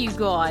care of you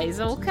guys,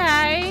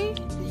 okay?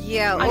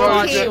 Yeah, I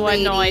got okay, you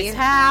lady. a nice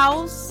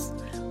house.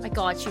 I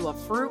got you a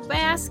fruit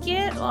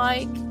basket.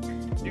 Like,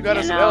 You got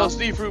us an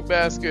LSD fruit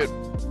basket.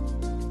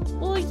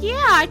 well,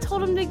 yeah, I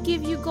told him to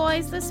give you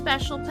guys the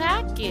special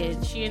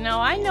package. You know,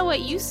 I know what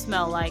you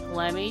smell like,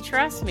 Lemmy.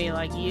 Trust me,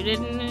 like, you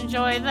didn't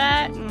enjoy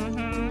that?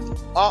 Mm-hmm.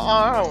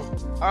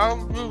 I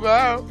don't do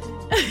that.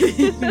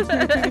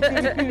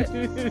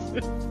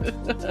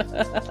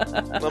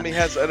 Lemmy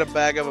has a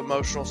bag of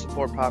emotional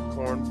support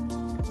popcorn.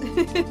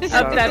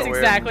 That's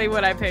exactly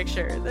what I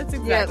picture. That's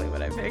exactly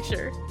what I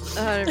picture.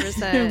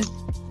 100%.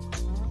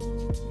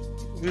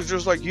 He's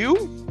just like, you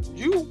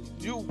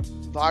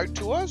lied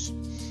to us.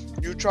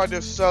 You tried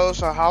to sell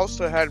us a house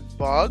that had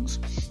bugs,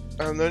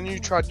 and then you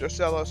tried to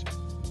sell us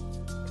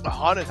a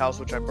haunted house,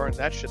 which I burned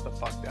that shit the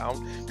fuck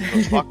down.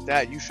 So fuck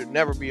that. You should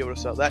never be able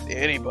to sell that to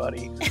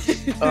anybody.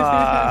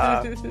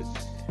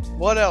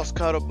 What else,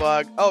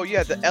 Cuddlebug? Oh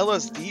yeah, the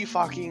LSD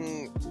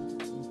fucking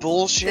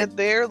bullshit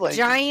there. Like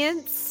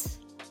Giants.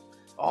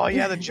 Oh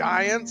yeah, the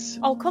Giants.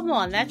 Oh, come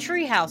on. That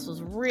treehouse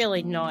was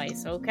really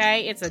nice,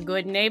 okay? It's a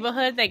good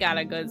neighborhood. They got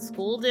a good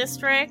school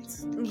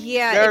district.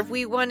 Yeah, if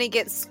we want to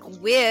get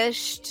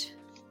squished.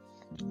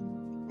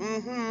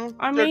 Mm-hmm.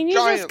 I mean, you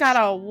just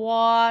gotta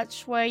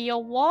watch where you're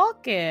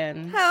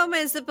walking. How am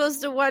I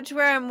supposed to watch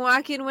where I'm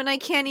walking when I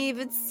can't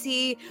even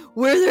see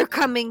where they're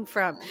coming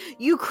from?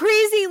 You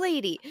crazy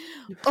lady.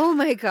 Oh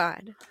my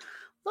god.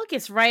 Look,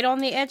 it's right on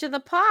the edge of the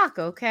park,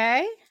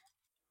 okay?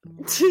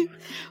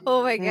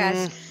 Oh my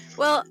gosh.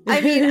 Well,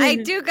 I mean, I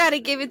do gotta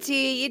give it to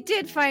you. You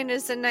did find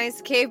us a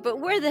nice cave, but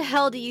where the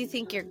hell do you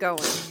think you're going?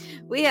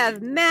 We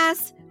have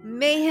mass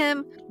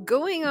mayhem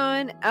going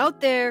on out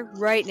there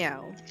right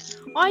now.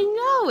 I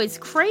know, it's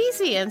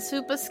crazy and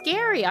super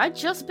scary. I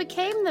just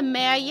became the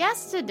mayor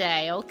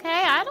yesterday, okay?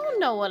 I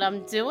don't know what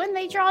I'm doing.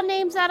 They draw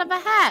names out of a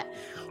hat.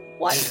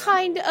 What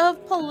kind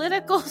of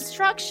political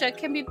structure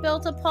can be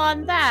built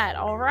upon that,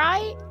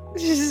 alright?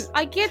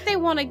 I get they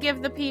want to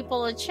give the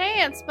people a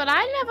chance, but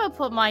I never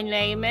put my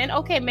name in.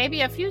 Okay, maybe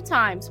a few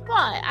times,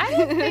 but I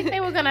didn't think they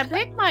were gonna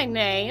pick my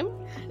name.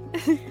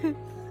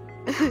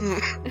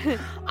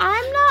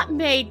 I'm not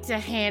made to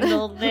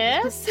handle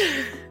this.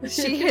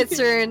 She hits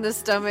her in the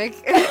stomach.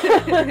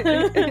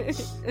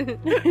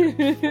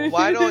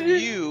 Why don't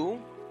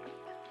you,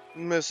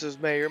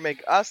 Mrs. Mayor,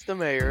 make us the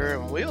mayor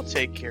and we'll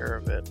take care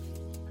of it?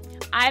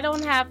 I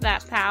don't have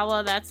that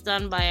power. That's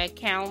done by a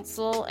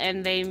council,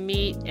 and they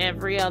meet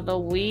every other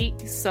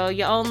week. So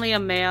you're only a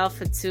mayor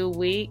for 2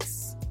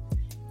 weeks,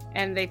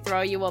 and they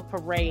throw you a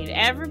parade.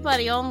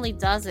 Everybody only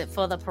does it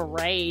for the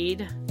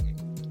parade.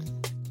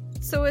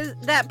 So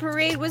that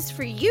parade was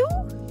for you?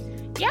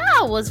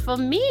 Yeah, it was for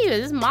me.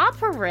 It was my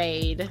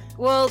parade.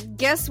 Well,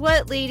 guess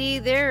what, lady?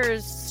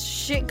 There's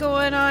shit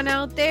going on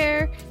out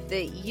there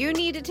that you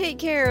need to take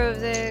care of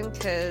then,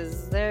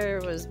 because there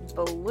was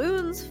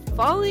balloons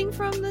falling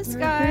from the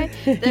sky.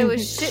 There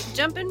was shit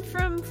jumping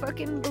from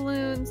fucking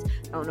balloons.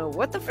 I don't know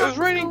what the fuck was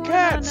raining going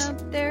cats on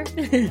out there.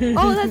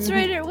 Oh, that's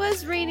right. It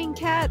was raining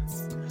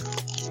cats.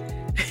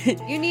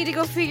 You need to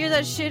go figure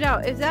that shit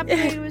out. If that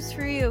parade was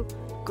for you,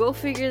 go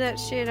figure that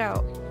shit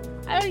out.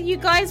 You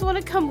guys want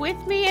to come with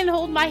me and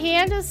hold my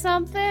hand or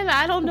something?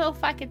 I don't know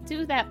if I could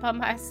do that by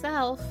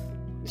myself.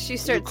 She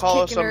starts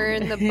kicking her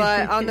in the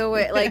butt on the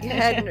way, like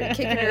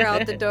kicking her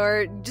out the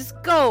door.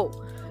 Just go.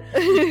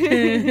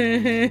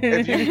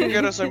 If you can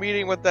get us a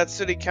meeting with that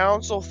city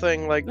council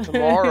thing like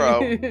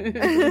tomorrow,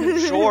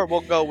 sure,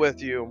 we'll go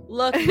with you.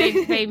 Look,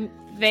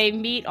 they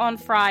meet on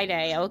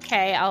Friday,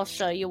 okay? I'll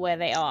show you where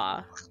they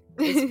are.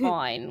 It's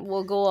fine.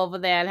 We'll go over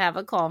there and have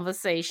a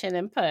conversation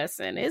in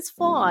person. It's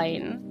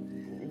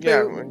fine.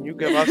 Yeah, and you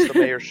give us the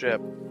mayorship.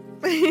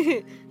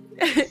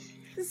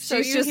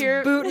 So she's just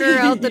booting her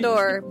out the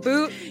door.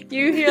 Boot.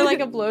 You hear like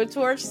a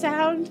blowtorch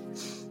sound,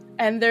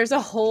 and there's a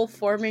hole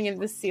forming in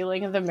the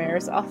ceiling of the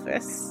mayor's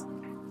office.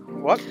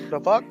 What the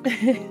fuck?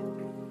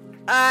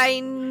 I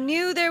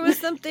knew there was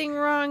something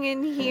wrong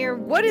in here.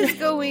 What is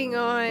going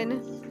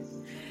on?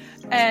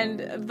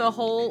 And the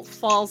hole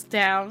falls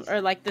down, or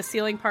like the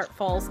ceiling part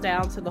falls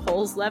down to the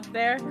holes left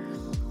there.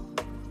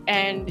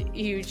 And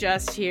you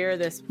just hear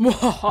this,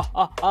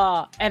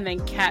 and then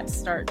cats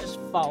start just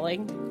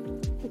falling.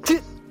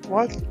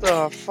 What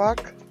the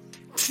fuck?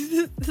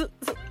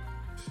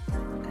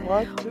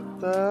 What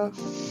the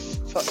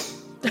fuck?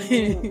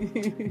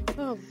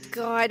 Oh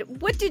god,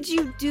 what did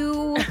you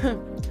do?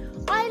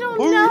 I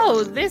don't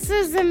know. This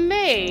isn't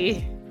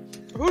me.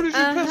 Who did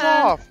you piss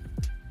off?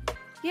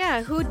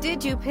 Yeah, who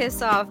did you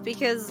piss off?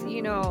 Because,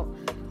 you know,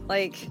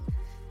 like,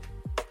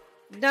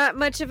 not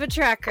much of a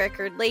track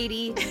record,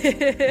 lady.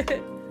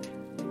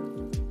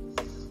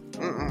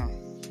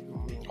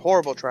 Mm-mm.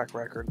 Horrible track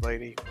record,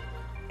 lady.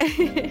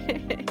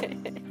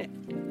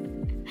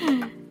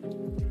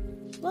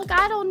 Look,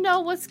 I don't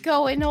know what's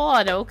going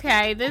on,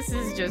 okay? This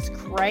is just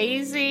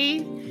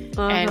crazy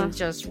and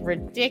just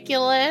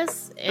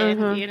ridiculous.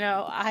 And, you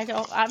know,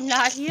 I'm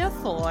not here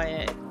for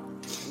it.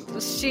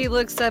 She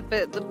looks up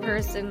at the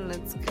person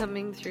that's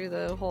coming through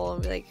the hole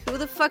and be like, who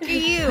the fuck are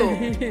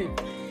you?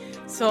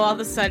 So all of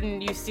a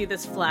sudden you see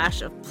this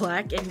flash of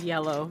black and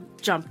yellow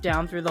jump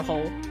down through the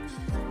hole.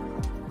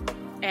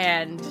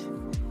 And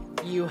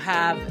you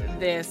have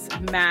this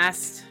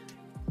masked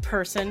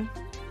person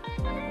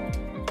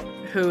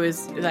who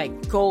is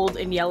like gold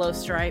and yellow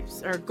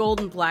stripes, or gold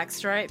and black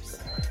stripes.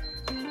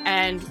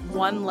 And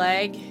one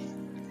leg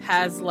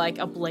has like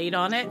a blade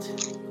on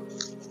it.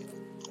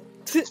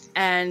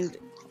 And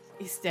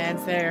he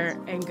stands there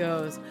and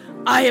goes,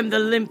 I am the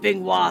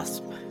Limping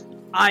Wasp.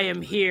 I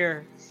am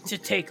here to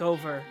take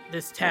over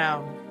this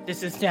town.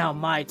 This is now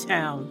my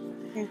town.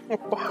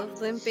 The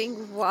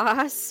Limping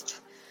Wasp?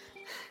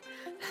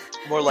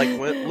 More like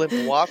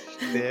limp wasp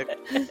dick.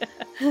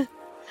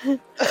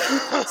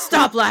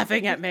 Stop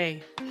laughing at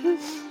me.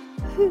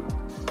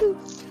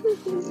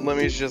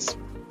 Lemmy's just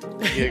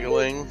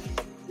giggling.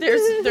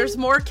 There's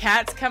more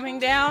cats coming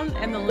down,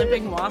 and the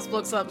Limping Wasp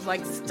looks up and is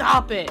like,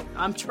 stop it.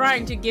 I'm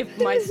trying to give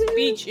my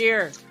speech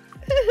here.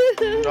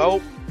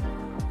 Nope.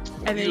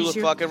 And then You look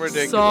fucking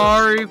ridiculous.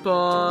 Sorry,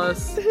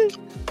 boss.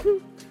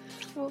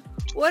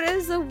 What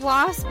does a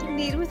wasp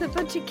need with a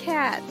bunch of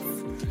cats?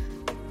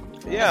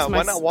 Yeah,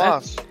 why not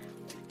wasp?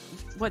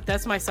 What?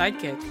 That's my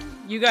sidekick.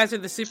 You guys are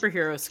the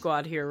superhero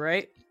squad here,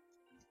 right?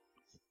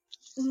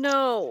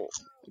 No.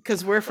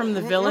 Because we're from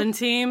the villain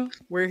team.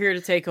 We're here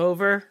to take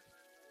over.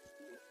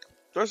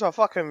 There's a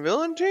fucking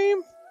villain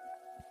team?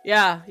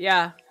 Yeah.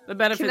 The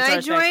benefits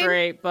aren't that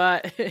great,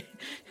 but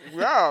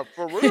Yeah,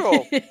 for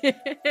real.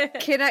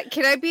 Can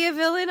I be a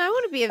villain? I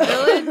want to be a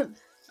villain.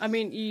 I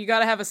mean, you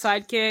gotta have a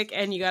sidekick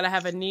and you gotta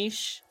have a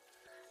niche.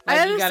 I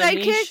have a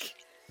sidekick.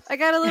 I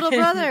got a little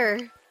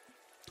brother.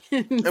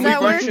 And we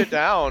burn shit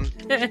down.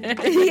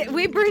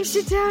 We burn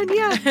shit down,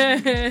 yeah.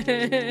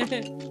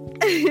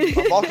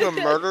 I've also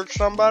murdered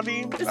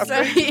somebody.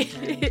 So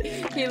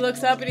he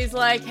looks up and he's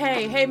like,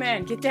 hey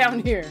man, get down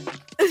here.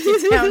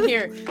 Get down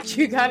here.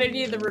 Do you got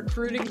any of the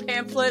recruiting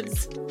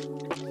pamphlets?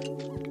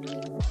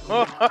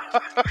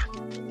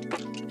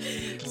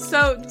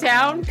 So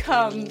down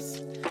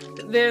comes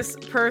this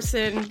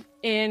person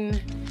in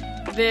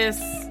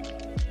this,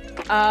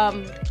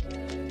 I'm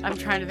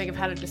trying to think of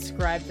how to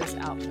describe this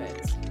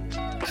outfit.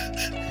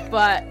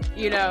 But,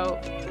 you know,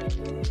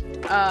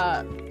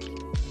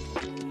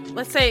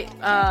 let's say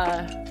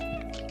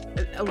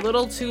a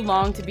little too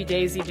long to be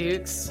Daisy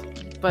Dukes,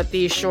 but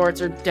these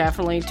shorts are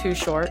definitely too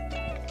short.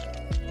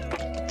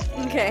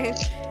 Okay.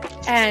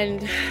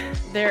 And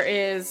there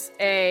is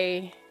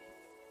a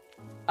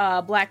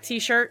black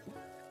t-shirt,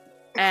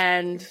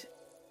 and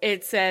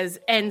it says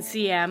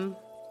NCM,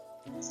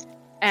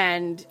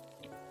 and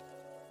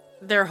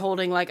they're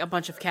holding like a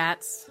bunch of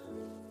cats.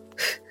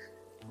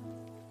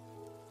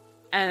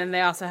 And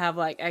they also have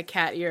like a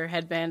cat ear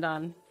headband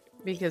on,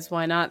 because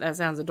why not? That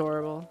sounds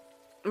adorable.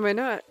 Why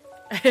not?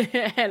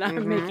 And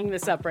I'm making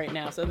this up right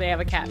now. So they have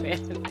a cat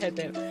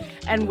headband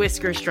and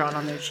whiskers drawn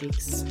on their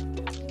cheeks.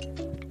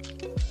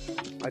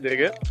 I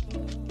dig it.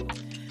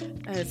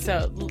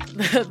 So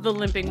the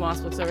Limping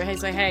Wasp looks over.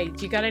 He's like, hey,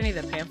 do you got any of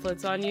the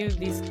pamphlets on you?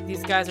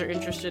 These guys are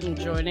interested in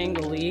joining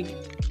the league.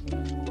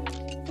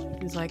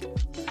 He's like,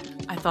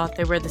 I thought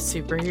they were the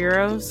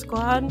superhero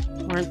squad.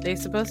 Weren't they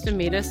supposed to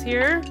meet us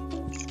here?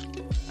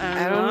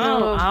 I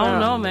don't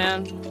know,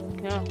 man.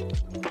 Yeah.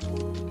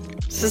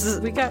 This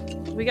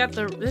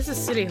is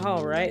City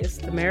Hall, right? It's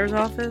the mayor's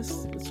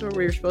office. That's where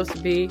we were supposed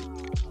to be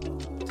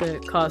to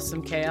cause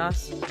some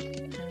chaos.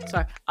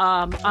 Sorry.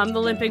 I'm the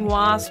Limping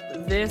Wasp.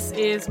 This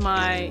is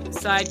my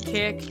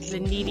sidekick, the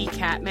needy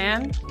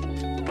Catman.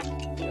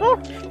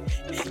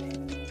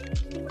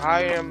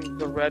 I am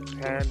the red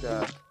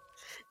panda.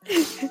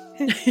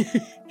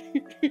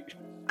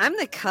 I'm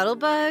the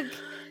Cuddlebug,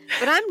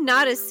 but I'm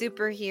not a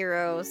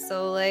superhero.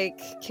 So, like,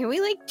 can we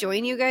like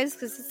join you guys?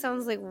 Because it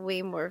sounds like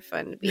way more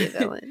fun to be a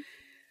villain.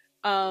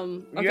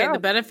 Okay, Yeah. the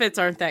benefits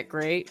aren't that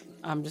great.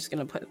 I'm just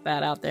gonna put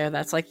that out there.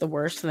 That's like the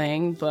worst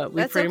thing, but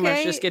we pretty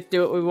much just get to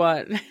do what we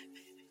want.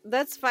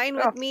 That's fine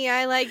with me.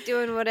 I like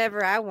doing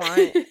whatever I want.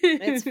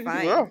 It's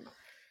fine. Yeah.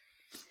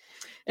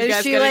 You And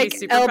guys she got any like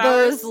superpowers?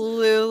 elbows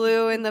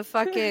Lulu in the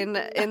fucking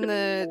in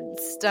the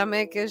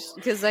stomach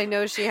because I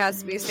know she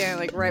has to be standing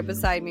like right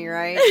beside me,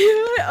 right?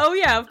 Oh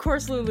yeah, of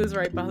course Lulu's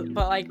right, but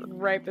like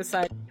right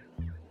beside.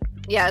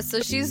 Yeah, so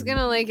she's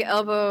gonna like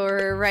elbow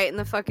her right in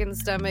the fucking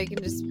stomach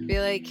and just be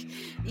like,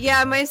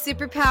 "Yeah, my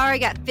superpower, I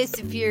got Fist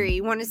of Fury.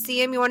 You want to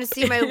see him? You want to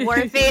see my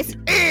war face?"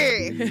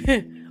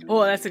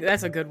 Oh, that's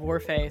a good war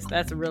face.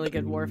 That's a really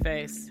good war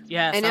face.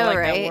 Yes, I know, like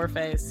right? that war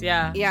face.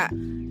 Yeah. Yeah.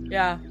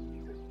 Yeah.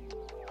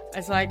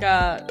 It's like,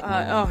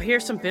 oh,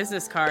 here's some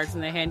business cards,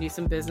 and they hand you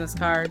some business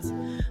cards.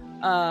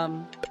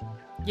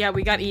 Yeah,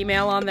 we got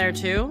email on there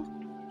too.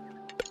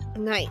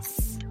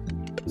 Nice.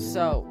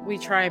 So we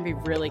try and be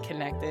really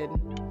connected.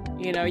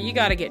 You know, you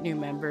got to get new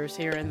members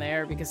here and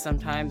there because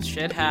sometimes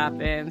shit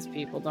happens.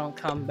 People don't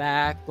come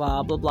back,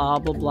 blah, blah, blah,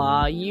 blah,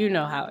 blah. You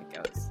know how it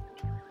goes.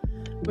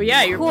 But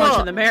yeah, you're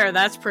punching the mayor.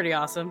 That's pretty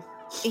awesome.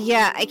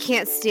 Yeah, I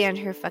can't stand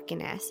her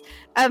fucking ass.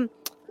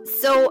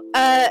 So,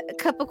 a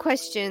couple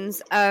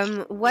questions.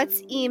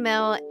 What's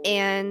email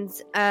and,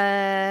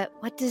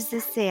 what does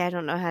this say? I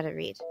don't know how to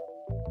read.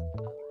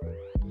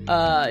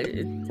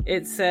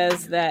 It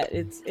says that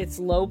it's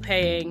low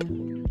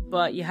paying,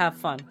 but you have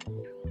fun.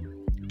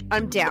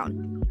 I'm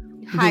down.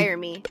 Hire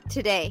me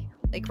today,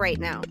 like right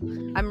now.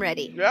 I'm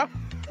ready. Yeah.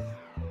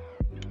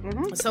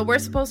 So we're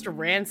supposed to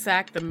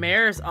ransack the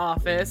mayor's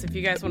office. If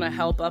you guys want to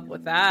help up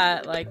with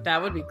that, like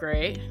that would be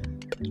great.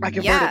 I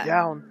can burn it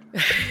down.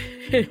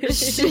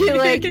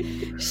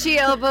 she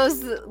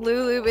elbows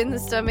Lulu in the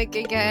stomach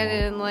again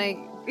and like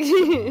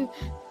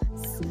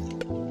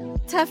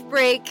tough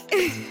break.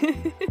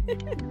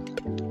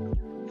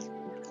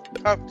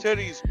 Tough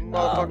titties,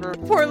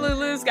 motherfucker. Poor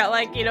Lulu's got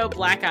like,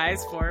 black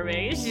eyes for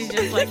me. She's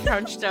just like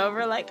hunched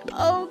over like,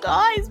 oh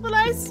guys, but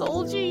I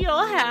sold you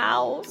your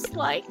house.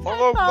 Like,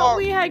 I thought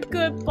we had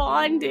good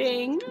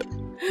bonding.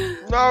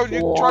 No,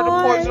 you tried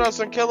to poison us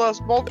and kill us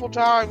multiple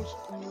times.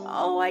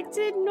 Oh, I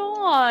did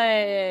not.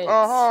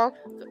 Uh-huh.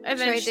 And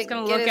then she's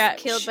gonna get look us at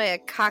killed by a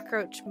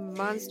cockroach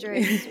monster.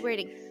 I swear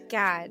to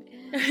God.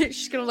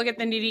 She's gonna look at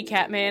the needy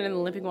cat man and the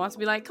limping wasp and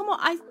be like, come on,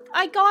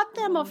 I got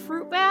them a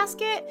fruit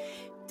basket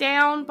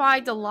down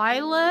by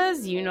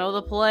Delilah's. You know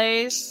the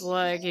place.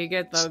 Like, you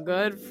get the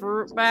good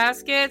fruit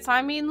baskets.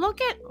 I mean,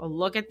 look at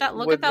that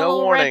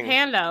little red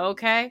panda,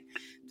 okay?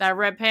 That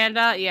red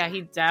panda, yeah,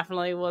 he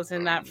definitely was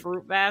in that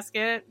fruit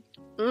basket.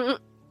 Mm-mm.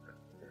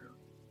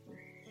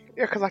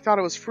 Yeah, because I thought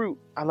it was fruit.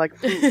 I like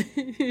fruit.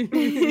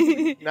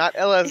 Not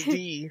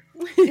LSD.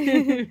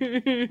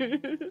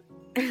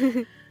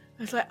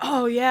 It's like,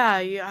 oh yeah,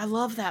 I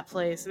love that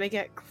place. They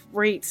get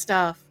great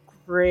stuff.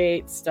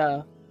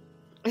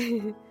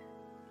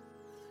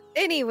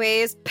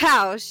 Anyways,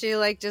 pow, she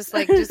just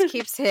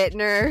keeps hitting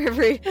her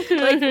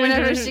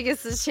whenever she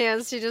gets the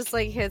chance, she just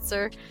hits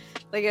her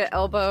like an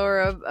elbow or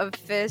a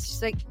fist.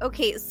 She's like,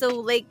 okay,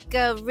 so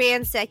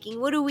ransacking,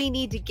 what do we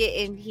need to get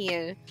in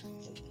here?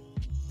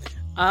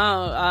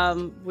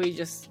 We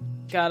just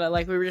gotta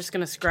we were just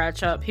gonna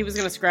scratch up. He was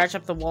gonna scratch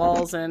up the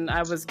walls, and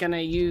I was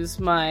gonna use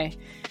my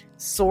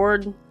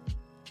sword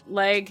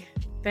leg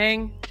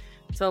thing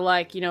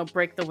to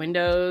break the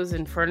windows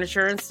and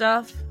furniture and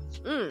stuff.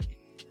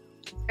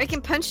 I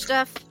can punch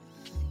stuff.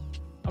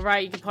 All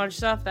right, you can punch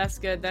stuff. That's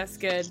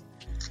good.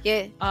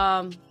 Yeah.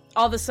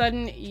 All of a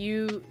sudden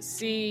you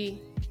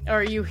see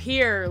or you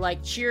hear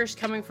cheers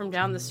coming from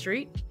down the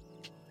street.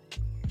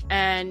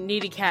 And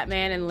Needy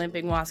Catman and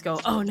Limping Wasp go,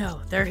 oh no,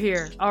 they're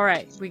here. All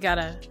right,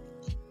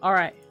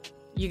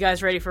 you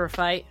guys ready for a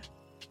fight?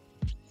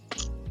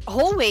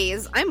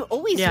 Always. I'm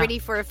always ready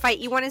for a fight.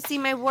 You want to see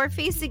my war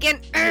face again?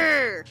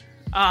 Urgh!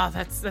 Ah,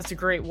 that's a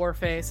great war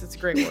face. It's a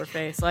great war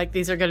face.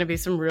 These are going to be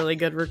some really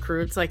good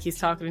recruits. He's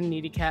talking to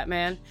Needy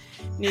Catman.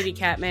 Needy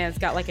Catman's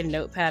got a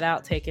notepad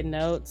out taking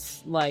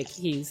notes.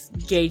 He's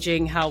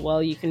gauging how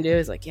well you can do.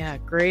 He's like, yeah,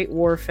 great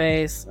war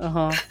face.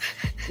 Uh-huh.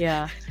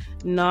 Yeah.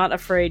 Not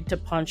afraid to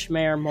punch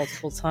Mayor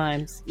multiple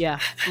times. Yeah.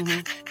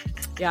 Mm-hmm.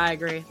 Yeah, I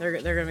agree. They're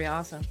going to be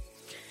awesome.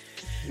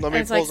 Let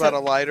me pull out a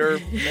lighter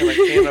and a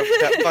can of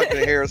that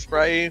fucking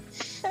hairspray.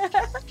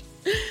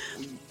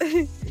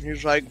 And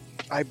he's like,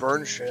 I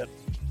burn shit.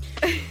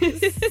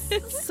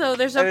 So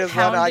there's a his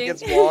pounding. one eye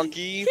gets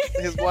wonky.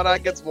 His one eye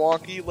gets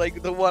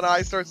wonky. The one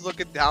eye starts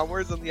looking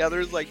downwards and the other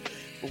is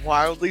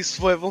wildly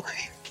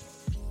swiveling.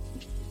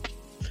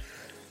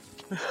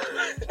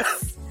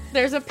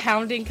 There's a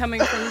pounding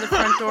coming from the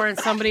front door and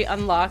somebody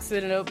unlocks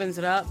it and opens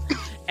it up.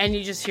 And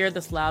you just hear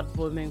this loud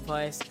booming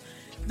voice.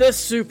 The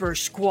Super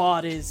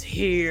Squad is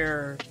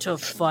here to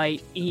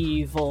fight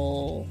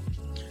evil.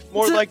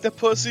 More like the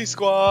Pussy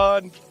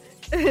Squad.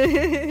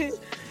 Hey,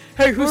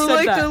 who We're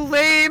said that? the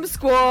lame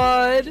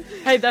squad.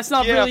 Hey, that's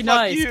not really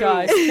nice, you.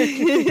 guys.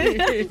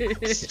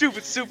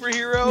 Stupid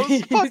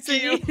superheroes. Fuck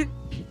you.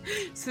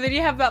 So then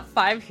you have about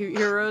 5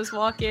 heroes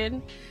walk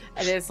in.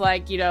 And it's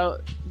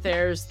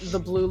there's the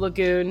Blue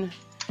Lagoon.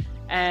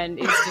 And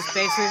it's just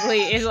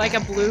basically, it's like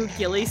a blue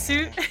ghillie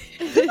suit.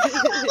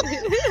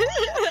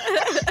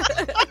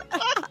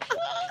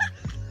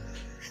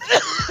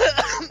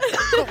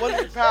 What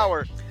is your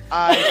power?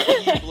 I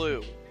see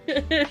blue.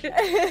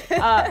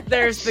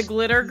 There's the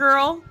glitter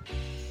girl.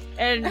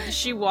 And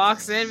she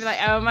walks in and be like,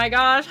 oh my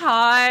gosh,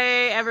 hi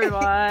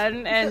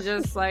everyone. And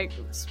just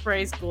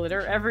sprays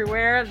glitter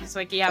everywhere. It's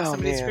you have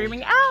somebody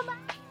screaming, oh my.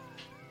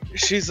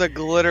 She's a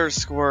glitter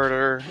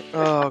squirter.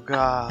 Oh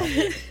god.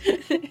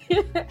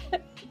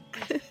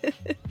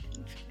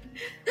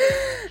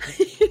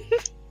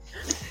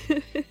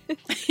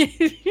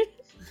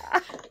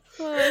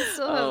 Oh, I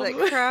still have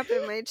that crap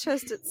in my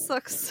chest. It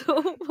sucks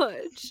so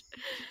much.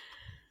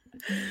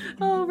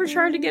 Oh, we're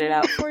trying to get it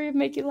out for you,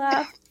 make you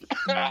laugh.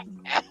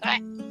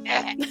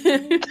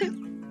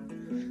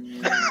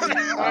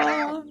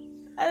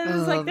 And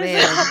there's like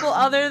there's a couple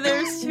other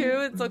there's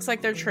too. It looks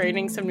like they're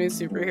training some new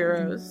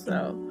superheroes.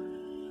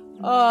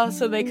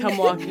 So they come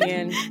walking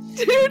in,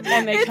 dude,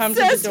 and they come to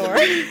the door.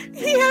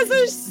 He has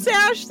a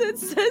sash that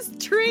says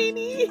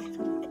trainee.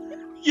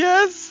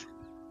 Yes.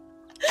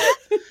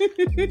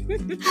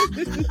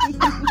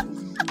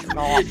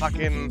 Oh,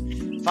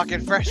 fucking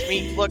fresh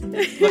meat. Look,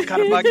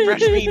 Cutterbug,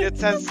 fresh meat. It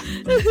says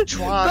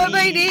Twan. But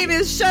my name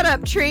is Shut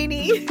Up,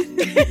 Trainee.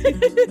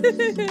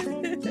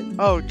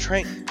 Oh,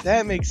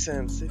 that makes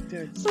sense.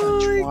 It's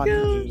not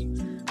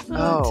Twan.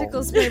 Oh, it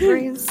tickles my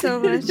brain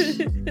so much.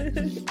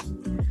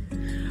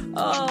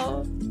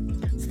 Oh,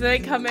 so they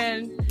come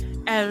in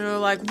and they're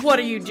like, "What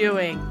are you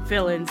doing,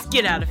 villains?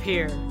 Get out of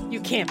here! You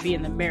can't be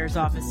in the mayor's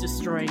office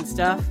destroying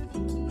stuff."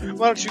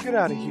 Why don't you get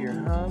out of here,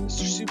 huh,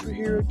 Mr.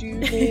 Superhero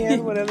Dude,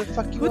 man? Whatever the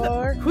fuck you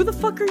are. Who the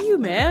fuck are you,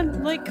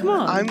 man? Like, come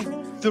on. I'm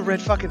the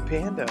red fucking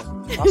panda.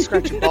 I'll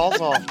scratch your balls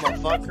off,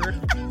 motherfucker.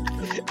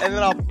 And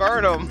then I'll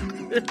burn them.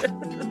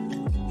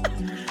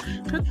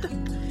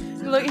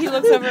 Look, he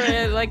looks over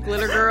at like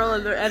Glitter Girl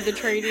and the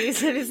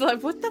trainees, and he's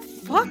like, "What the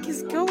fuck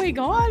is going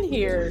on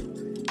here?"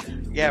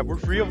 Yeah, we're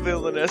real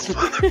villainous,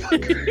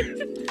 motherfucker.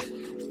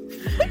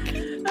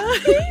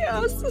 He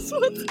asked us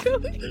what's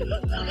going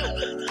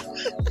on.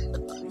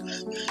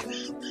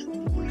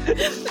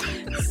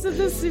 So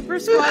the super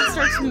squad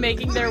starts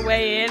making their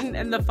way in,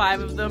 and the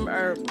 5 of them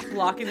are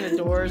blocking the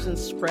doors and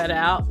spread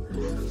out,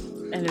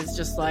 and it's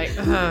just like,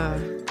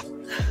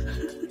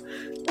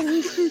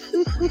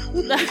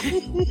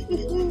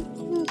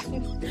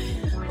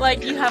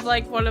 like you have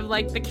like one of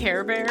like the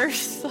Care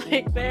Bears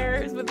like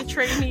there with the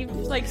trainee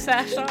like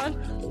sash on.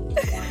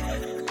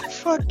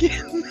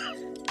 Fucking.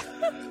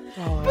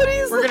 But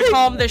we're gonna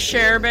call them the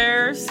Share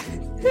Bears.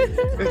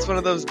 It's one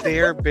of those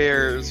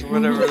bears,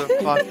 whatever the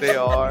fuck they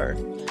are.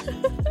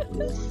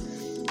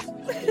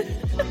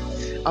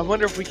 I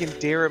wonder if we can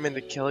dare him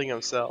into killing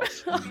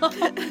himself.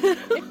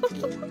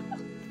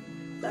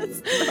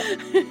 That's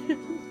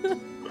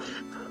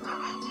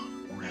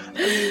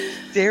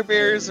Dare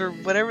bears or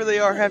whatever they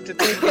are have to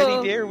take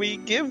any dare we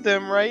give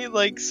them, right?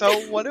 Like,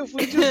 so what if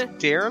we just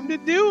dare them to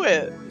do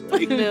it?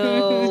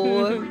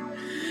 no.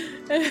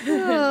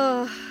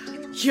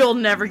 You'll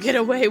never get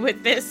away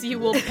with this. You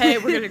will pay.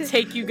 We're gonna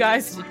take you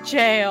guys to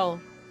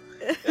jail.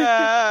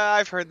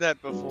 I've heard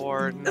that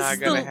before. Not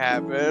gonna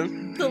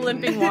happen. The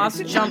limping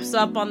wasp jumps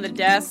up on the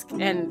desk,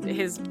 and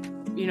his,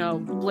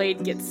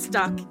 blade gets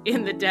stuck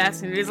in the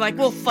desk, and he's like,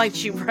 "We'll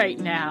fight you right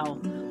now.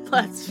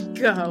 Let's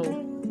go."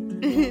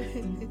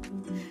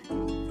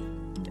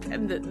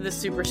 And the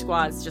super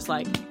squad's just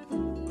like,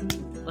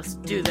 "Let's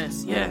do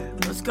this. Yeah,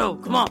 let's go.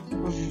 Come on."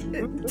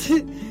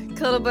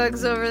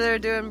 Cuddlebug's over there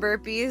doing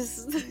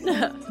burpees.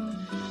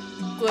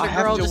 Glitter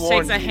Girl just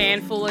takes a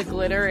handful of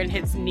glitter and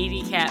hits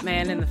Needy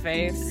Catman in the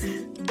face.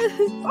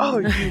 Oh,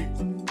 you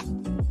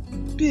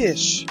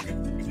bish!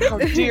 How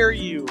dare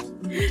you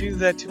do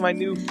that to my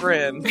new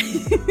friend?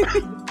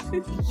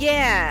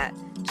 Yeah,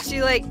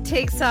 she like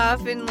takes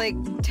off and like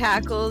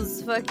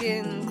tackles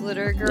fucking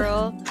Glitter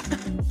Girl.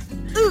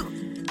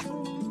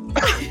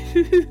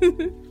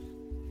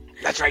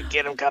 That's right,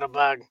 get him,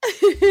 Cutterbug.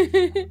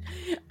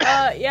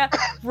 Yeah,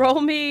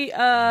 roll me,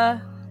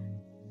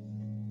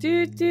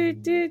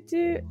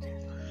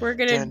 We're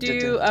gonna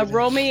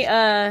roll me,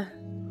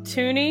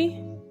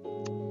 Toonie.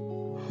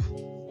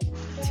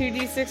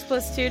 2d6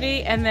 plus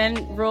 2d, and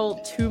then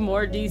roll 2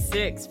 more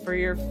d6 for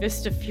your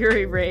Fist of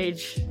Fury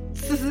Rage.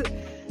 10.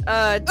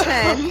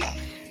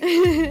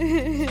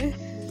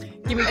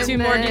 Give me 2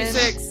 more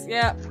d6,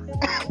 yeah.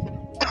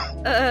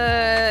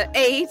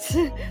 8.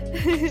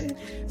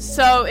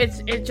 So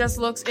it just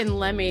looks in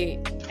Lemmy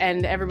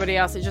and everybody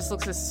else, it just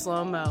looks as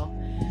slow-mo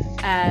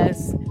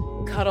as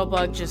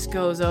Cuttlebug just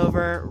goes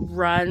over,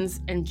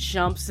 runs, and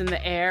jumps in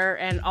the air,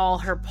 and all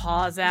her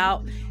paws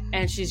out,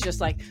 and she's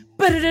just like,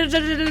 and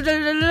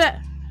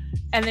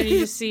then you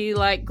just see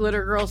like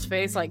Glitter Girl's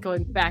face like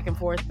going back and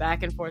forth,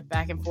 back and forth,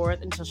 back and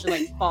forth, until she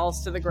like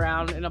falls to the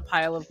ground in a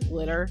pile of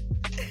glitter.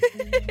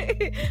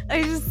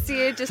 I just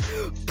see it just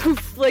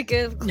poof, like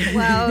a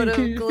cloud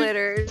of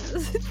glitter.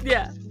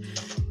 Yeah.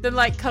 Then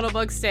like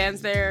Cuttlebug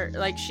stands there,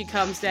 like she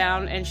comes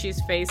down and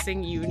she's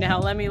facing you now.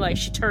 Lemmy, like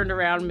she turned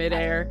around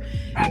midair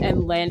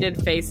and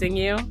landed facing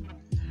you,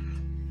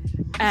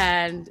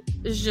 and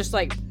it's just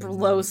like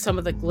blows some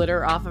of the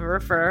glitter off of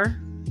her fur.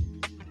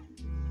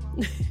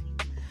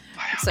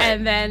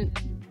 And then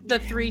the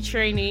 3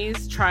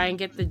 trainees try and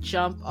get the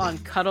jump on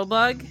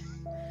Cuttlebug.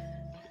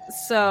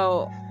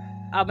 So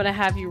I'm gonna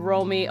have you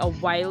roll me a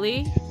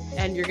Wily,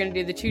 and you're gonna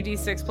do the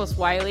 2d6 plus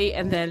Wily,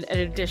 and then an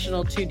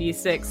additional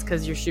 2d6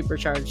 because you're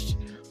supercharged.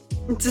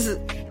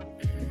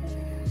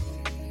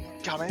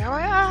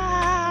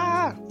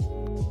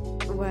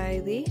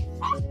 Wiley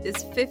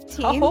is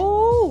 15.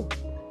 Oh!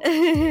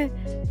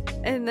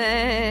 And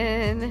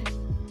then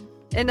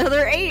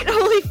another 8.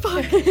 Holy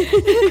fuck!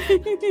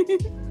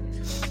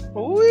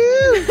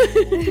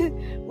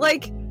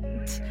 Like,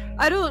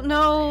 I don't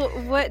know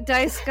what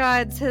dice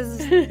gods has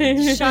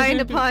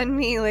shined upon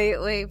me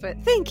lately, but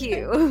thank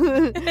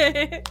you.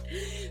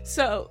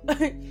 So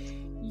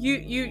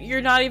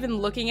you're not even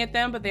looking at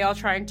them, but they all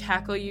try and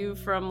tackle you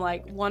from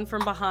like one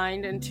from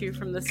behind and two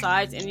from the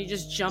sides, and you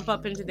just jump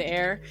up into the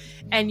air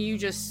and you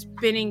just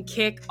spinning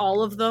kick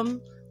all of them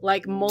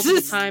like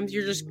multiple times.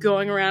 You're just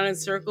going around in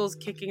circles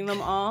kicking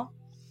them all,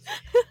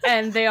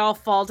 and they all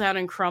fall down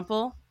and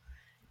crumple.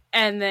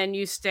 And then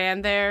you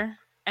stand there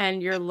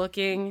and you're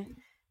looking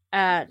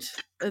at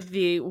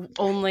the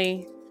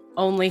only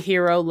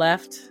hero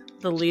left,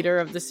 the leader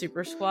of the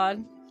super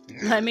squad.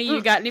 Lemmy, you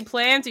got any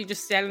plans? Or you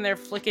just standing there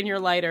flicking your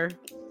lighter?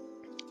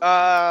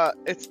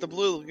 It's the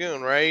Blue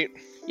Lagoon, right?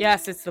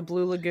 Yes, it's the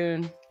Blue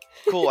Lagoon.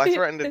 Cool. I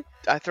threatened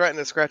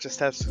to scratch his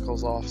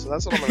testicles off, so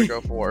that's what I'm gonna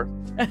go for.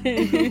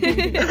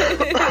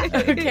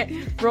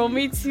 Okay, roll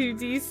me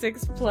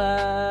 2d6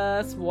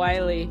 plus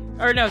Wiley.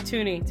 Or no,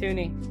 Toonie.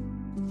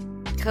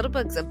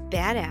 Cuddlebug's a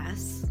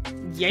badass.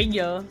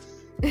 Yeah. So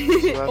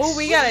Oh,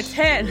 we got a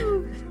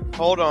 10.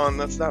 Hold on,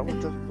 that's not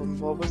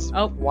what was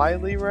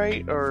Wiley,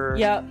 right? Or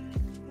Yep.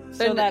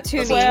 So that's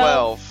Toonie.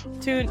 12.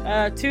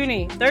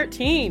 Toonie,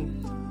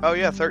 13. Oh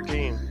yeah,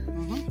 13.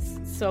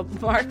 So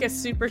mark a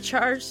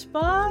supercharged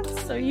spot.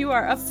 So you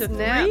are up to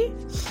Snap. 3.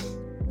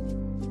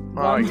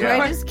 Oh Do I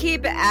yeah. just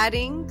keep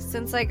adding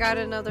since I got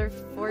another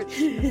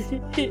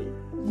 14?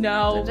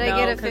 No, Did I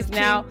get a because 15?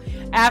 now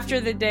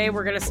after the day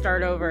we're gonna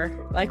start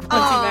over. Like once you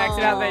max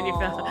it out, then you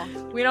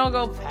feel we don't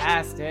go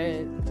past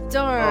it.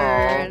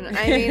 Darn.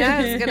 I mean,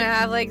 I was gonna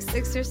have like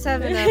 6 or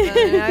 7 of them,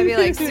 and I'd be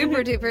like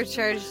super duper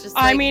charged. Just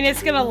like, I mean,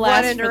 it's gonna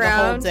last running for the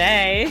whole around.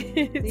 day.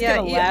 It's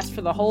gonna last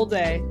for the whole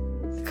day.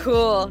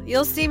 Cool.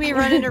 You'll see me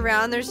running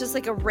around. There's just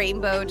like a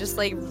rainbow, just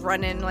like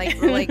running, like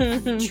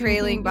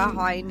trailing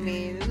behind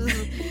me.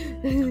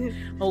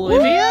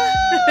 Olivia?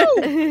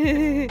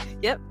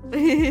 Yep.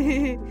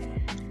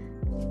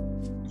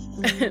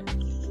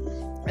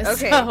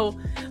 Okay. So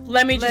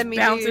Lemmy just do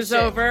bounces your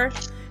shit. over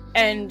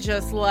and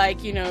just like,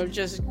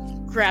 just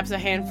grabs a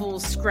handful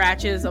of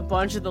scratches. A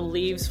bunch of the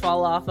leaves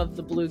fall off of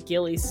the blue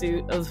ghillie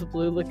suit of the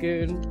Blue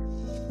Lagoon.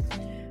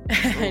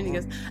 And he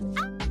goes,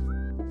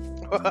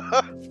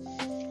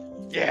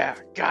 Yeah,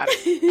 got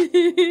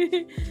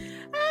it.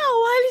 "Oh,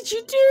 why did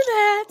you do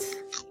that?"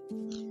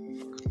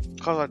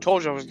 Because I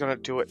told you I was gonna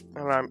do it,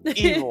 and I'm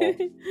evil.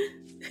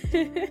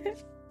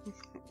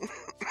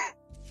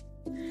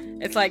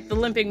 It's like the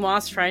limping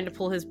moss trying to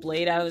pull his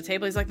blade out of the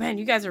table. He's like, "Man,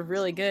 you guys are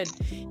really good."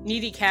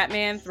 Needy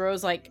Catman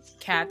throws like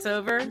cats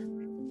over.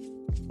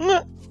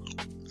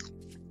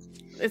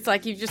 It's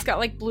like you've just got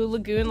like Blue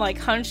Lagoon like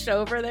hunched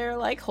over there,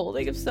 like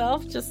holding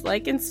himself, just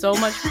like in so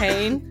much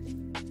pain.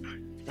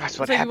 That's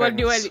what So happens.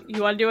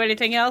 you want to do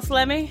anything else,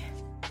 Lemmy?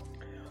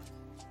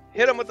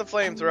 Hit him with the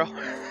flamethrower.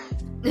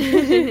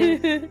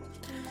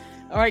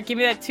 All right, give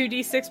me that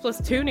 2d6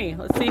 plus Toonie.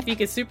 Let's see if you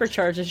can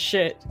supercharge his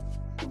shit.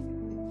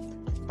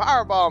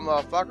 Fireball,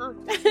 motherfucker.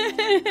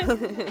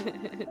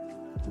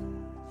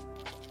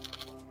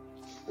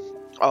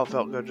 Oh, it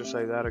felt good to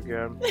say that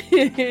again.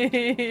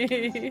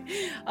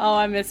 Oh,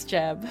 I miss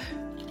Jeb.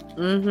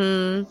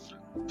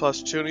 Mm-hmm.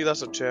 Plus Toonie,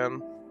 that's a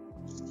 10.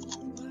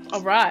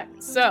 All right,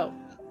 so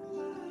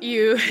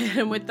you hit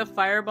him with the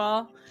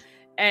fireball,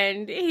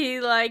 and he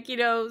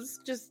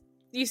just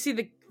you see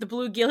the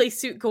blue ghillie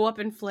suit go up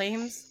in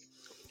flames,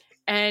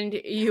 and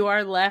you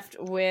are left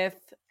with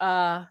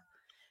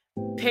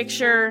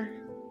picture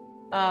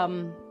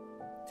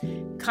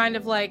kind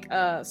of like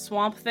a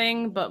Swamp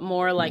Thing, but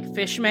more like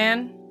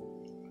Fishman.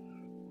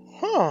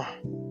 Huh.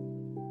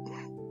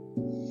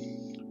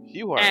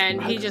 You are.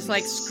 And he just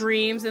like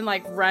screams and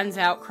like runs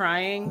out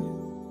crying.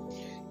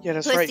 Yeah,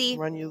 that's Pussy. right.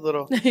 Run, you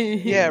little.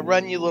 Yeah,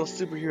 run, you little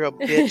superhero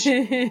bitch.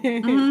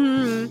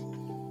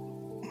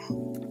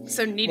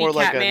 So Needy More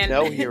like Catman, a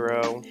no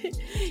hero.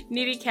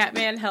 Needy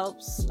Catman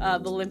helps the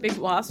limping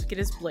wasp get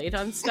his blade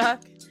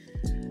unstuck.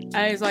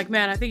 And he's like,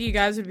 "Man, I think you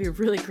guys would be a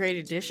really great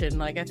addition.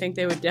 Like, I think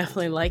they would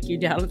definitely like you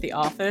down at the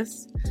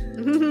office.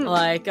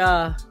 Like,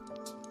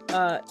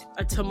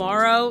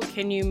 tomorrow,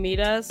 can you meet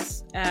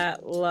us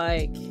at,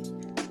 like,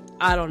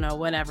 I don't know,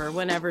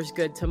 whenever's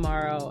good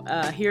tomorrow.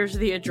 Here's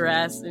the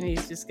address," and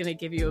he's just gonna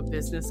give you a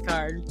business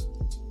card.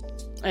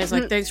 And he's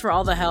like, "Thanks for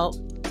all the help.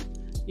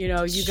 You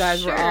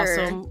guys were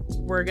awesome.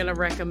 We're gonna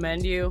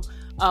recommend you.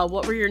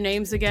 What were your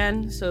names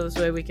again? So this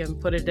way we can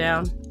put it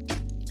down."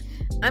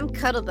 I'm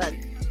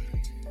Cuddlebug.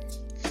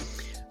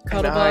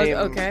 Cuddlebug,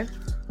 okay.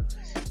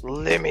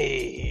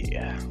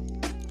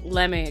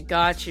 Lemmy,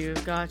 got you.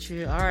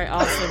 All right,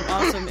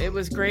 awesome. It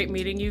was great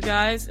meeting you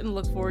guys, and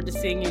look forward to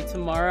seeing you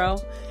tomorrow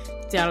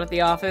down at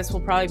the office.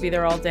 We'll probably be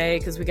there all day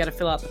because we got to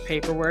fill out the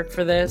paperwork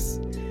for this.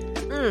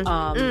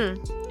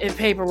 If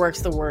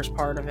paperwork's the worst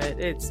part of it.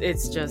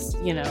 It's just,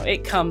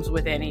 it comes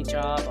with any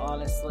job,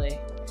 honestly.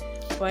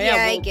 But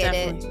yeah, I get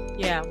it.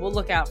 Yeah, we'll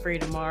look out for you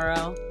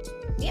tomorrow.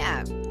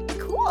 Yeah,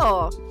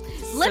 cool.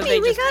 So Lemmy,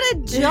 we got a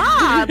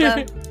job.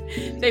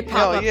 They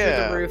pop up through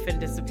the roof and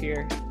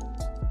disappear.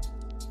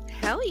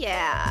 Hell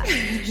yeah.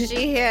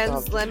 She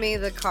hands Lemmy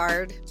the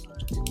card.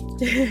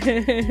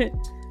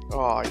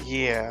 Oh,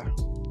 yeah.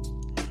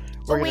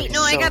 Oh, wait,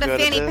 no, I got a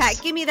fanny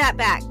pack. Give me that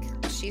back.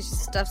 She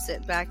stuffs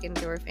it back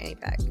into her fanny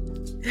pack.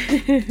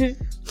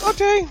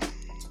 Okay.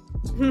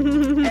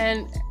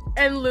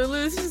 And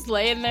Lulu's just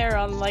laying there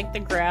on, like, the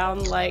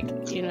ground,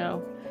 like, you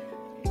know,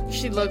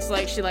 she looks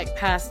like she, like,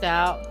 passed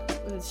out.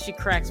 And she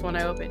cracks one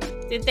open.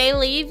 Did they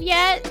leave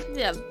yet?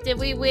 Did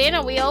we win?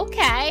 Are we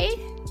okay?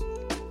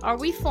 Are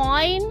we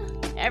fine?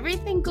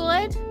 Everything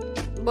good?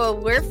 Well,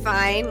 we're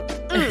fine.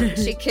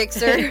 She kicks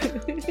her.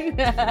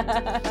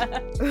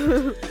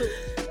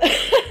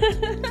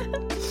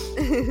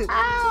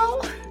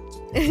 Ow!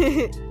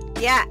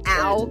 Yeah,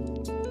 ow.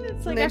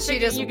 It's And like then I she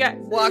figured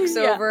just walks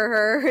over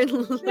her.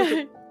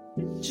 And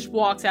just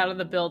walks out of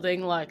the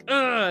building like,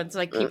 ugh. It's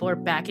like people are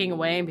backing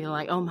away and being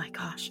like, oh my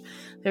gosh,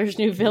 there's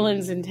new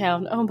villains in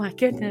town. Oh my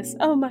goodness.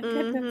 Oh my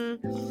goodness.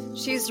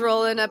 She's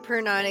rolling up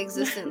her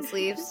non-existent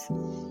sleeves.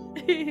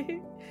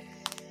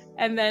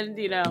 And then,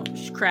 you know,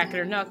 she's cracking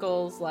her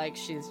knuckles like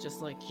she's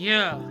just like,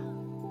 yeah.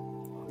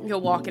 You're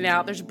walking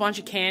out. There's a bunch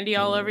of candy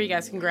all over. You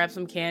guys can grab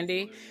some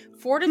candy.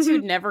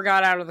 Fortitude never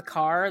got out of the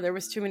car. There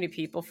was too many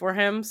people for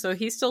him, so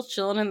he's still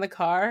chilling in the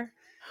car.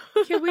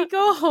 Can we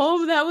go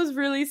home? That was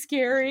really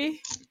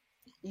scary.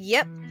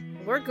 Yep.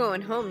 We're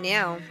going home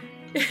now.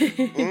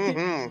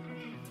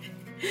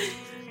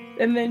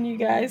 And then you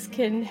guys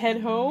can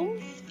head home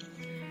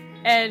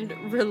and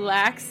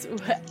relax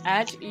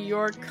at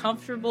your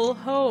comfortable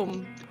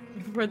home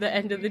for the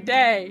end of the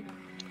day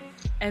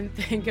and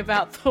think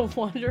about the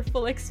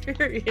wonderful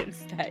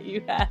experience that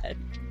you had.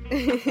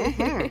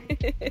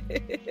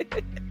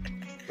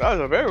 That was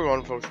a very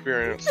wonderful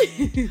experience.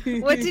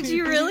 What did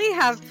you really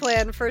have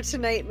planned for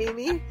tonight,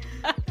 Mimi?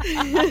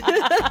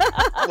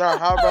 Now,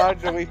 how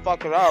bad did we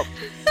fuck it up?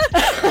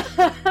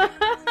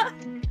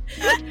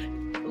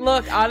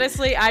 Look,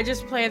 honestly, I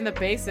just planned the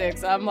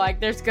basics. I'm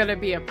like, there's gonna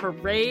be a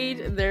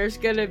parade. There's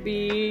gonna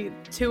be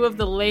two of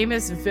the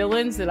lamest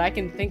villains that I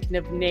can think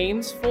of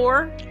names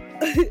for.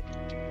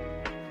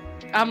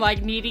 I'm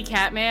like, Needy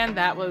Catman.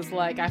 That was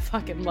like, I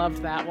fucking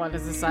loved that one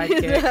as a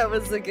sidekick. That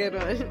was a good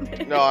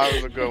one. No, that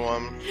was a good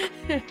one.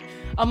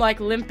 I'm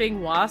like,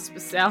 Limping Wasp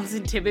sounds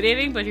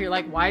intimidating, but you're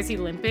like, why is he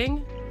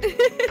limping?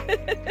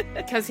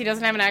 Because he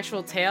doesn't have an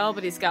actual tail,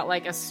 but he's got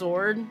like a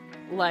sword,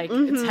 like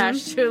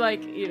attached to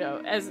like, you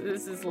know, as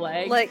his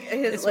leg. Like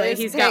his leg.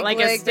 He's got like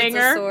a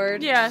stinger. A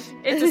sword. Yeah,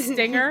 it's a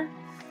stinger.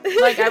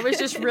 Like I was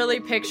just really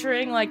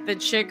picturing like the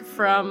chick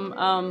from.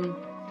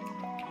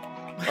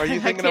 Are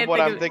you thinking of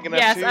what I'm thinking of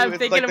yes, too? I'm It's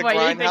thinking like of what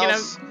you're thinking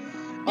of.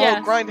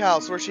 Oh,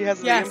 Grindhouse, where she has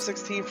the Yes.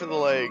 M16 for the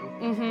leg.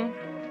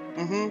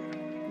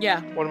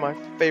 Yeah. One of my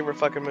favorite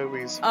fucking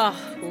movies. Oh,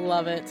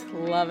 love it.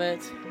 Love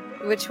it.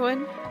 Which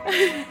one?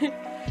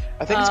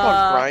 I think it's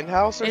called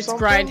Grindhouse or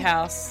something. It's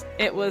Grindhouse.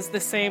 It was the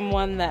same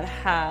one that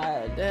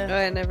had... Oh,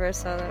 I never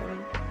saw that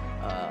one.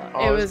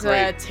 It was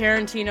a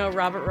Tarantino,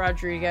 Robert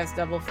Rodriguez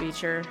double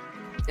feature.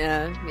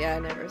 Yeah, I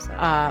never saw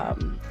that.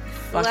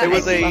 It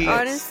was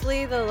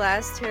honestly, the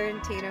last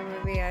Tarantino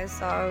movie I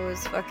saw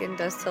was fucking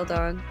Dusk Till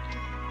Dawn.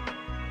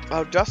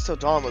 Oh, Dusk Till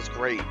Dawn was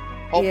great.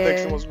 Pulp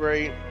Fiction was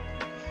great.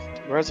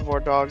 Reservoir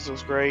Dogs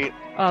was great.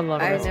 I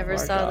love I never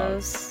saw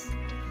those.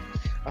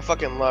 I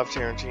fucking love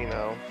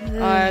Tarantino.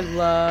 I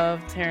love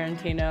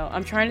Tarantino.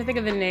 I'm trying to think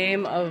of the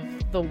name of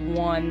the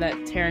one that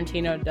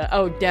Tarantino does.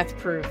 Oh, Death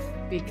Proof,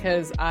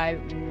 because I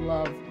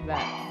love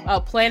that. Oh,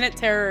 Planet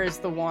Terror is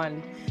the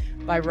one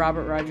by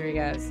Robert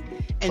Rodriguez.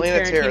 And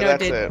Planet Tarantino Terror,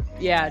 that's it.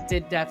 Yeah,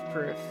 did Death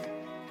Proof.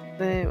 I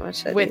didn't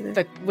watch that with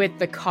either.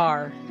 the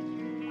car.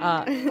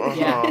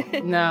 Yeah,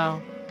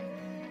 no.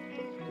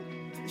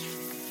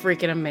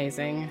 Freaking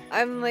amazing.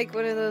 I'm like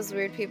one of those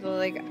weird people.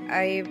 Like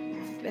I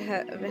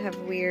have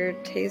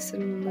weird taste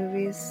in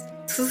movies.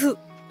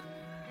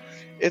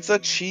 It's a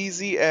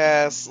cheesy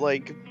ass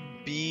like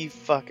B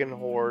fucking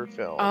horror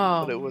film,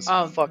 but it was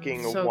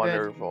fucking so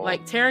wonderful. Good.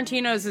 Like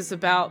Tarantino's is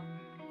about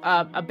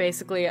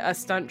basically a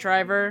stunt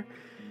driver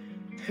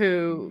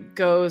who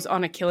goes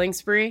on a killing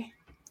spree.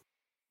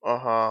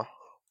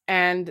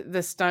 And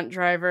the stunt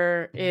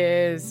driver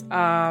is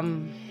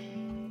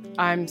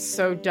I'm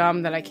so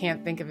dumb that I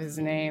can't think of his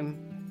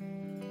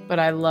name, but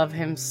I love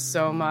him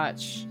so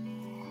much.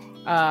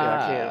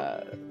 I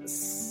can't.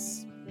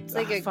 It's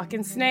like a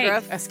fucking Snake.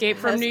 Escape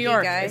from New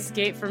York. Guy.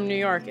 Escape from New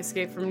York.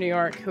 Escape from New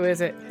York. Who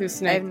is it? Who's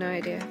Snake? I have no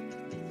idea.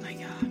 Oh my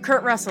god.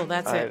 Kurt Russell.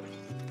 That's it.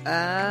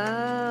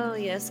 Oh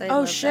yes, I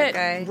love shit.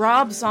 that guy.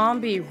 Rob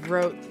Zombie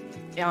wrote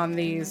on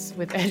these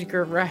with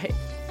Edgar Wright.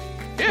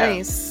 Yeah.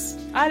 Nice.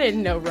 I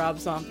didn't know Rob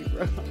Zombie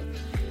wrote on it.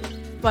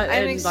 But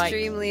I'm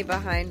extremely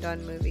behind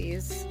on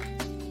movies.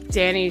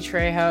 Danny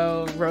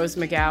Trejo, Rose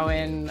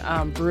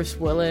McGowan, Bruce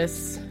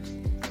Willis.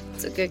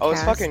 It's a good cast.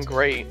 It's fucking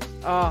great.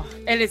 Oh,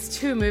 and it's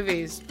 2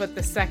 movies, but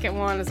the second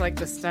one is like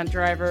the stunt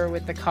driver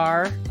with the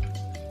car.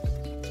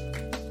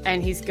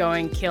 And he's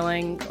going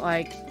killing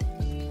like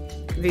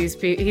these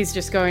people. He's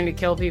just going to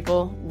kill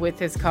people with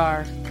his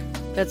car.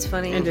 That's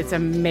funny. And it's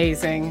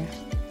amazing.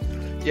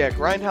 Yeah,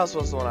 Grindhouse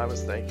was the one I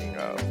was thinking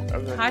of.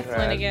 Hi,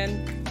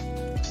 Flanagan.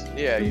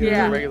 Yeah, you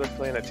Yeah. do a regular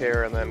Planet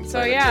Terror and then. So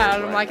Planet yeah, Terror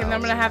and I'm like, and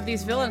I'm Grindhouse. gonna have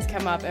these villains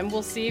come up, and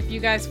we'll see if you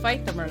guys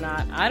fight them or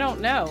not. I don't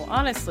know,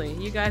 honestly.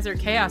 You guys are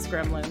chaos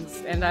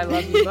gremlins, and I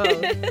love you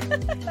both.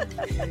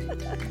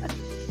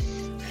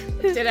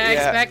 Did I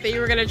expect that you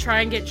were gonna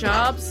try and get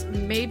jobs?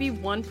 Maybe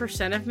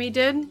 1% of me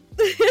did.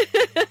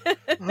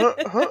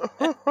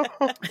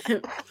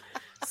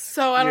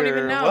 So I don't even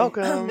You're know.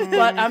 welcome.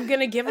 But I'm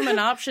gonna give them an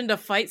option to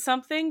fight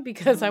something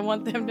because I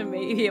want them to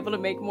be able to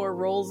make more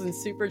rolls and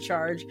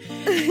supercharge.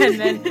 And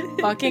then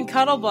fucking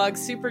Cuttlebug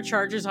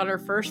supercharges on her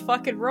first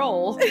fucking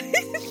roll.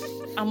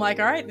 I'm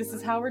like, all right, this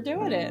is how we're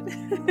doing it.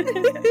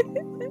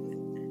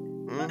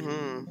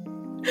 Mm-hmm.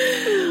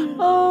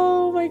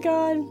 Oh my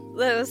god.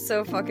 That was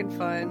so fucking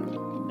fun.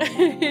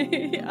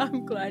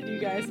 I'm glad you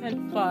guys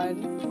had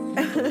fun.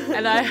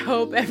 And I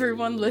hope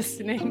everyone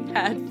listening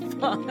had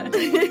fun.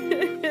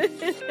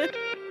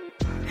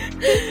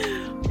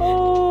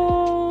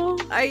 Oh.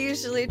 I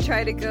usually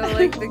try to go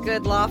like the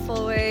good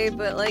lawful way,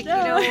 but like, you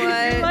know You're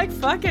what? like,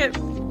 fuck it.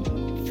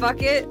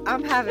 Fuck it,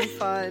 I'm having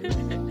fun.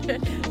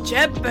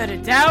 Jeb, bet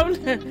it down.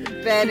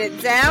 Bed it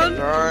down.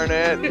 Turn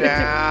it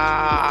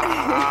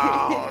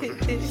down.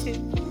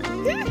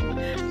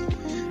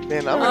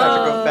 Man, I'm gonna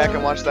have to go back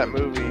and watch that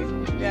movie.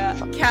 Yeah.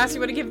 Cass, you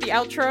want to give the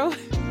outro?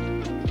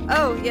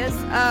 Oh, yes.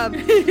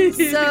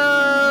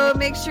 So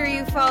make sure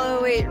you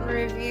follow, rate, and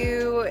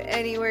review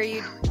anywhere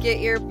you get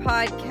your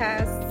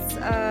podcasts.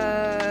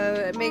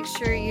 Make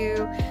sure you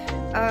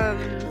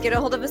get a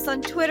hold of us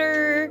on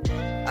Twitter.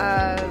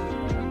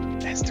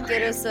 Instagram.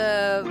 Get us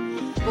a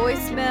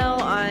voicemail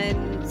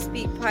on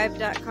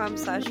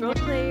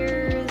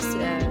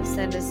speakpipe.com/roleplayers.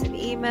 Send us an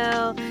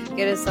email.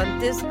 Get us on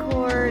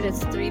Discord.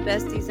 It's 3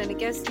 Besties and a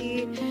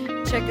Guestie.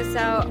 Check us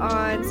out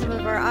on some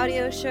of our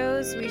audio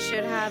shows. We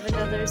should have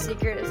another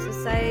Secret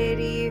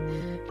Society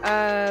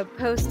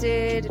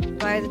posted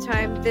by the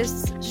time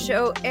this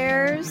show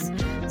airs.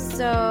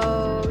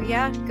 So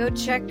yeah, go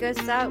check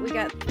us out. We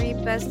got 3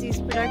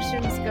 Besties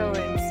Productions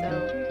going. So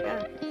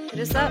yeah, hit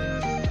us up.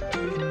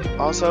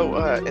 Also,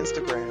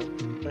 Instagram.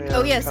 And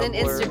Oh yes, and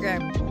Tumblr.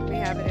 Instagram. We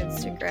have an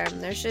Instagram.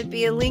 There should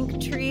be a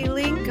Linktree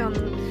link on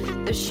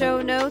the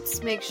show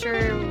notes. Make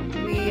sure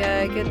we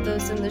get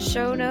those in the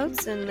show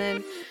notes, and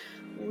then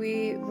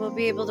we will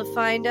be able to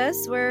find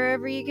us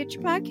wherever you get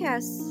your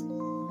podcasts.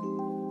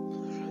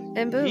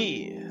 And boom.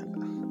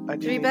 Yeah. I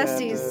do 3 need to add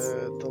besties.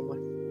 the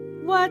link.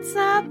 What's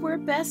up? We're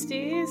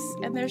besties.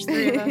 And there's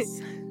 3 of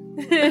us.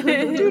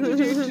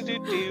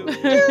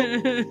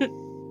 Do-do-do-do-do-do.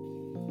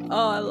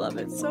 Oh, I love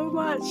it so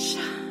much.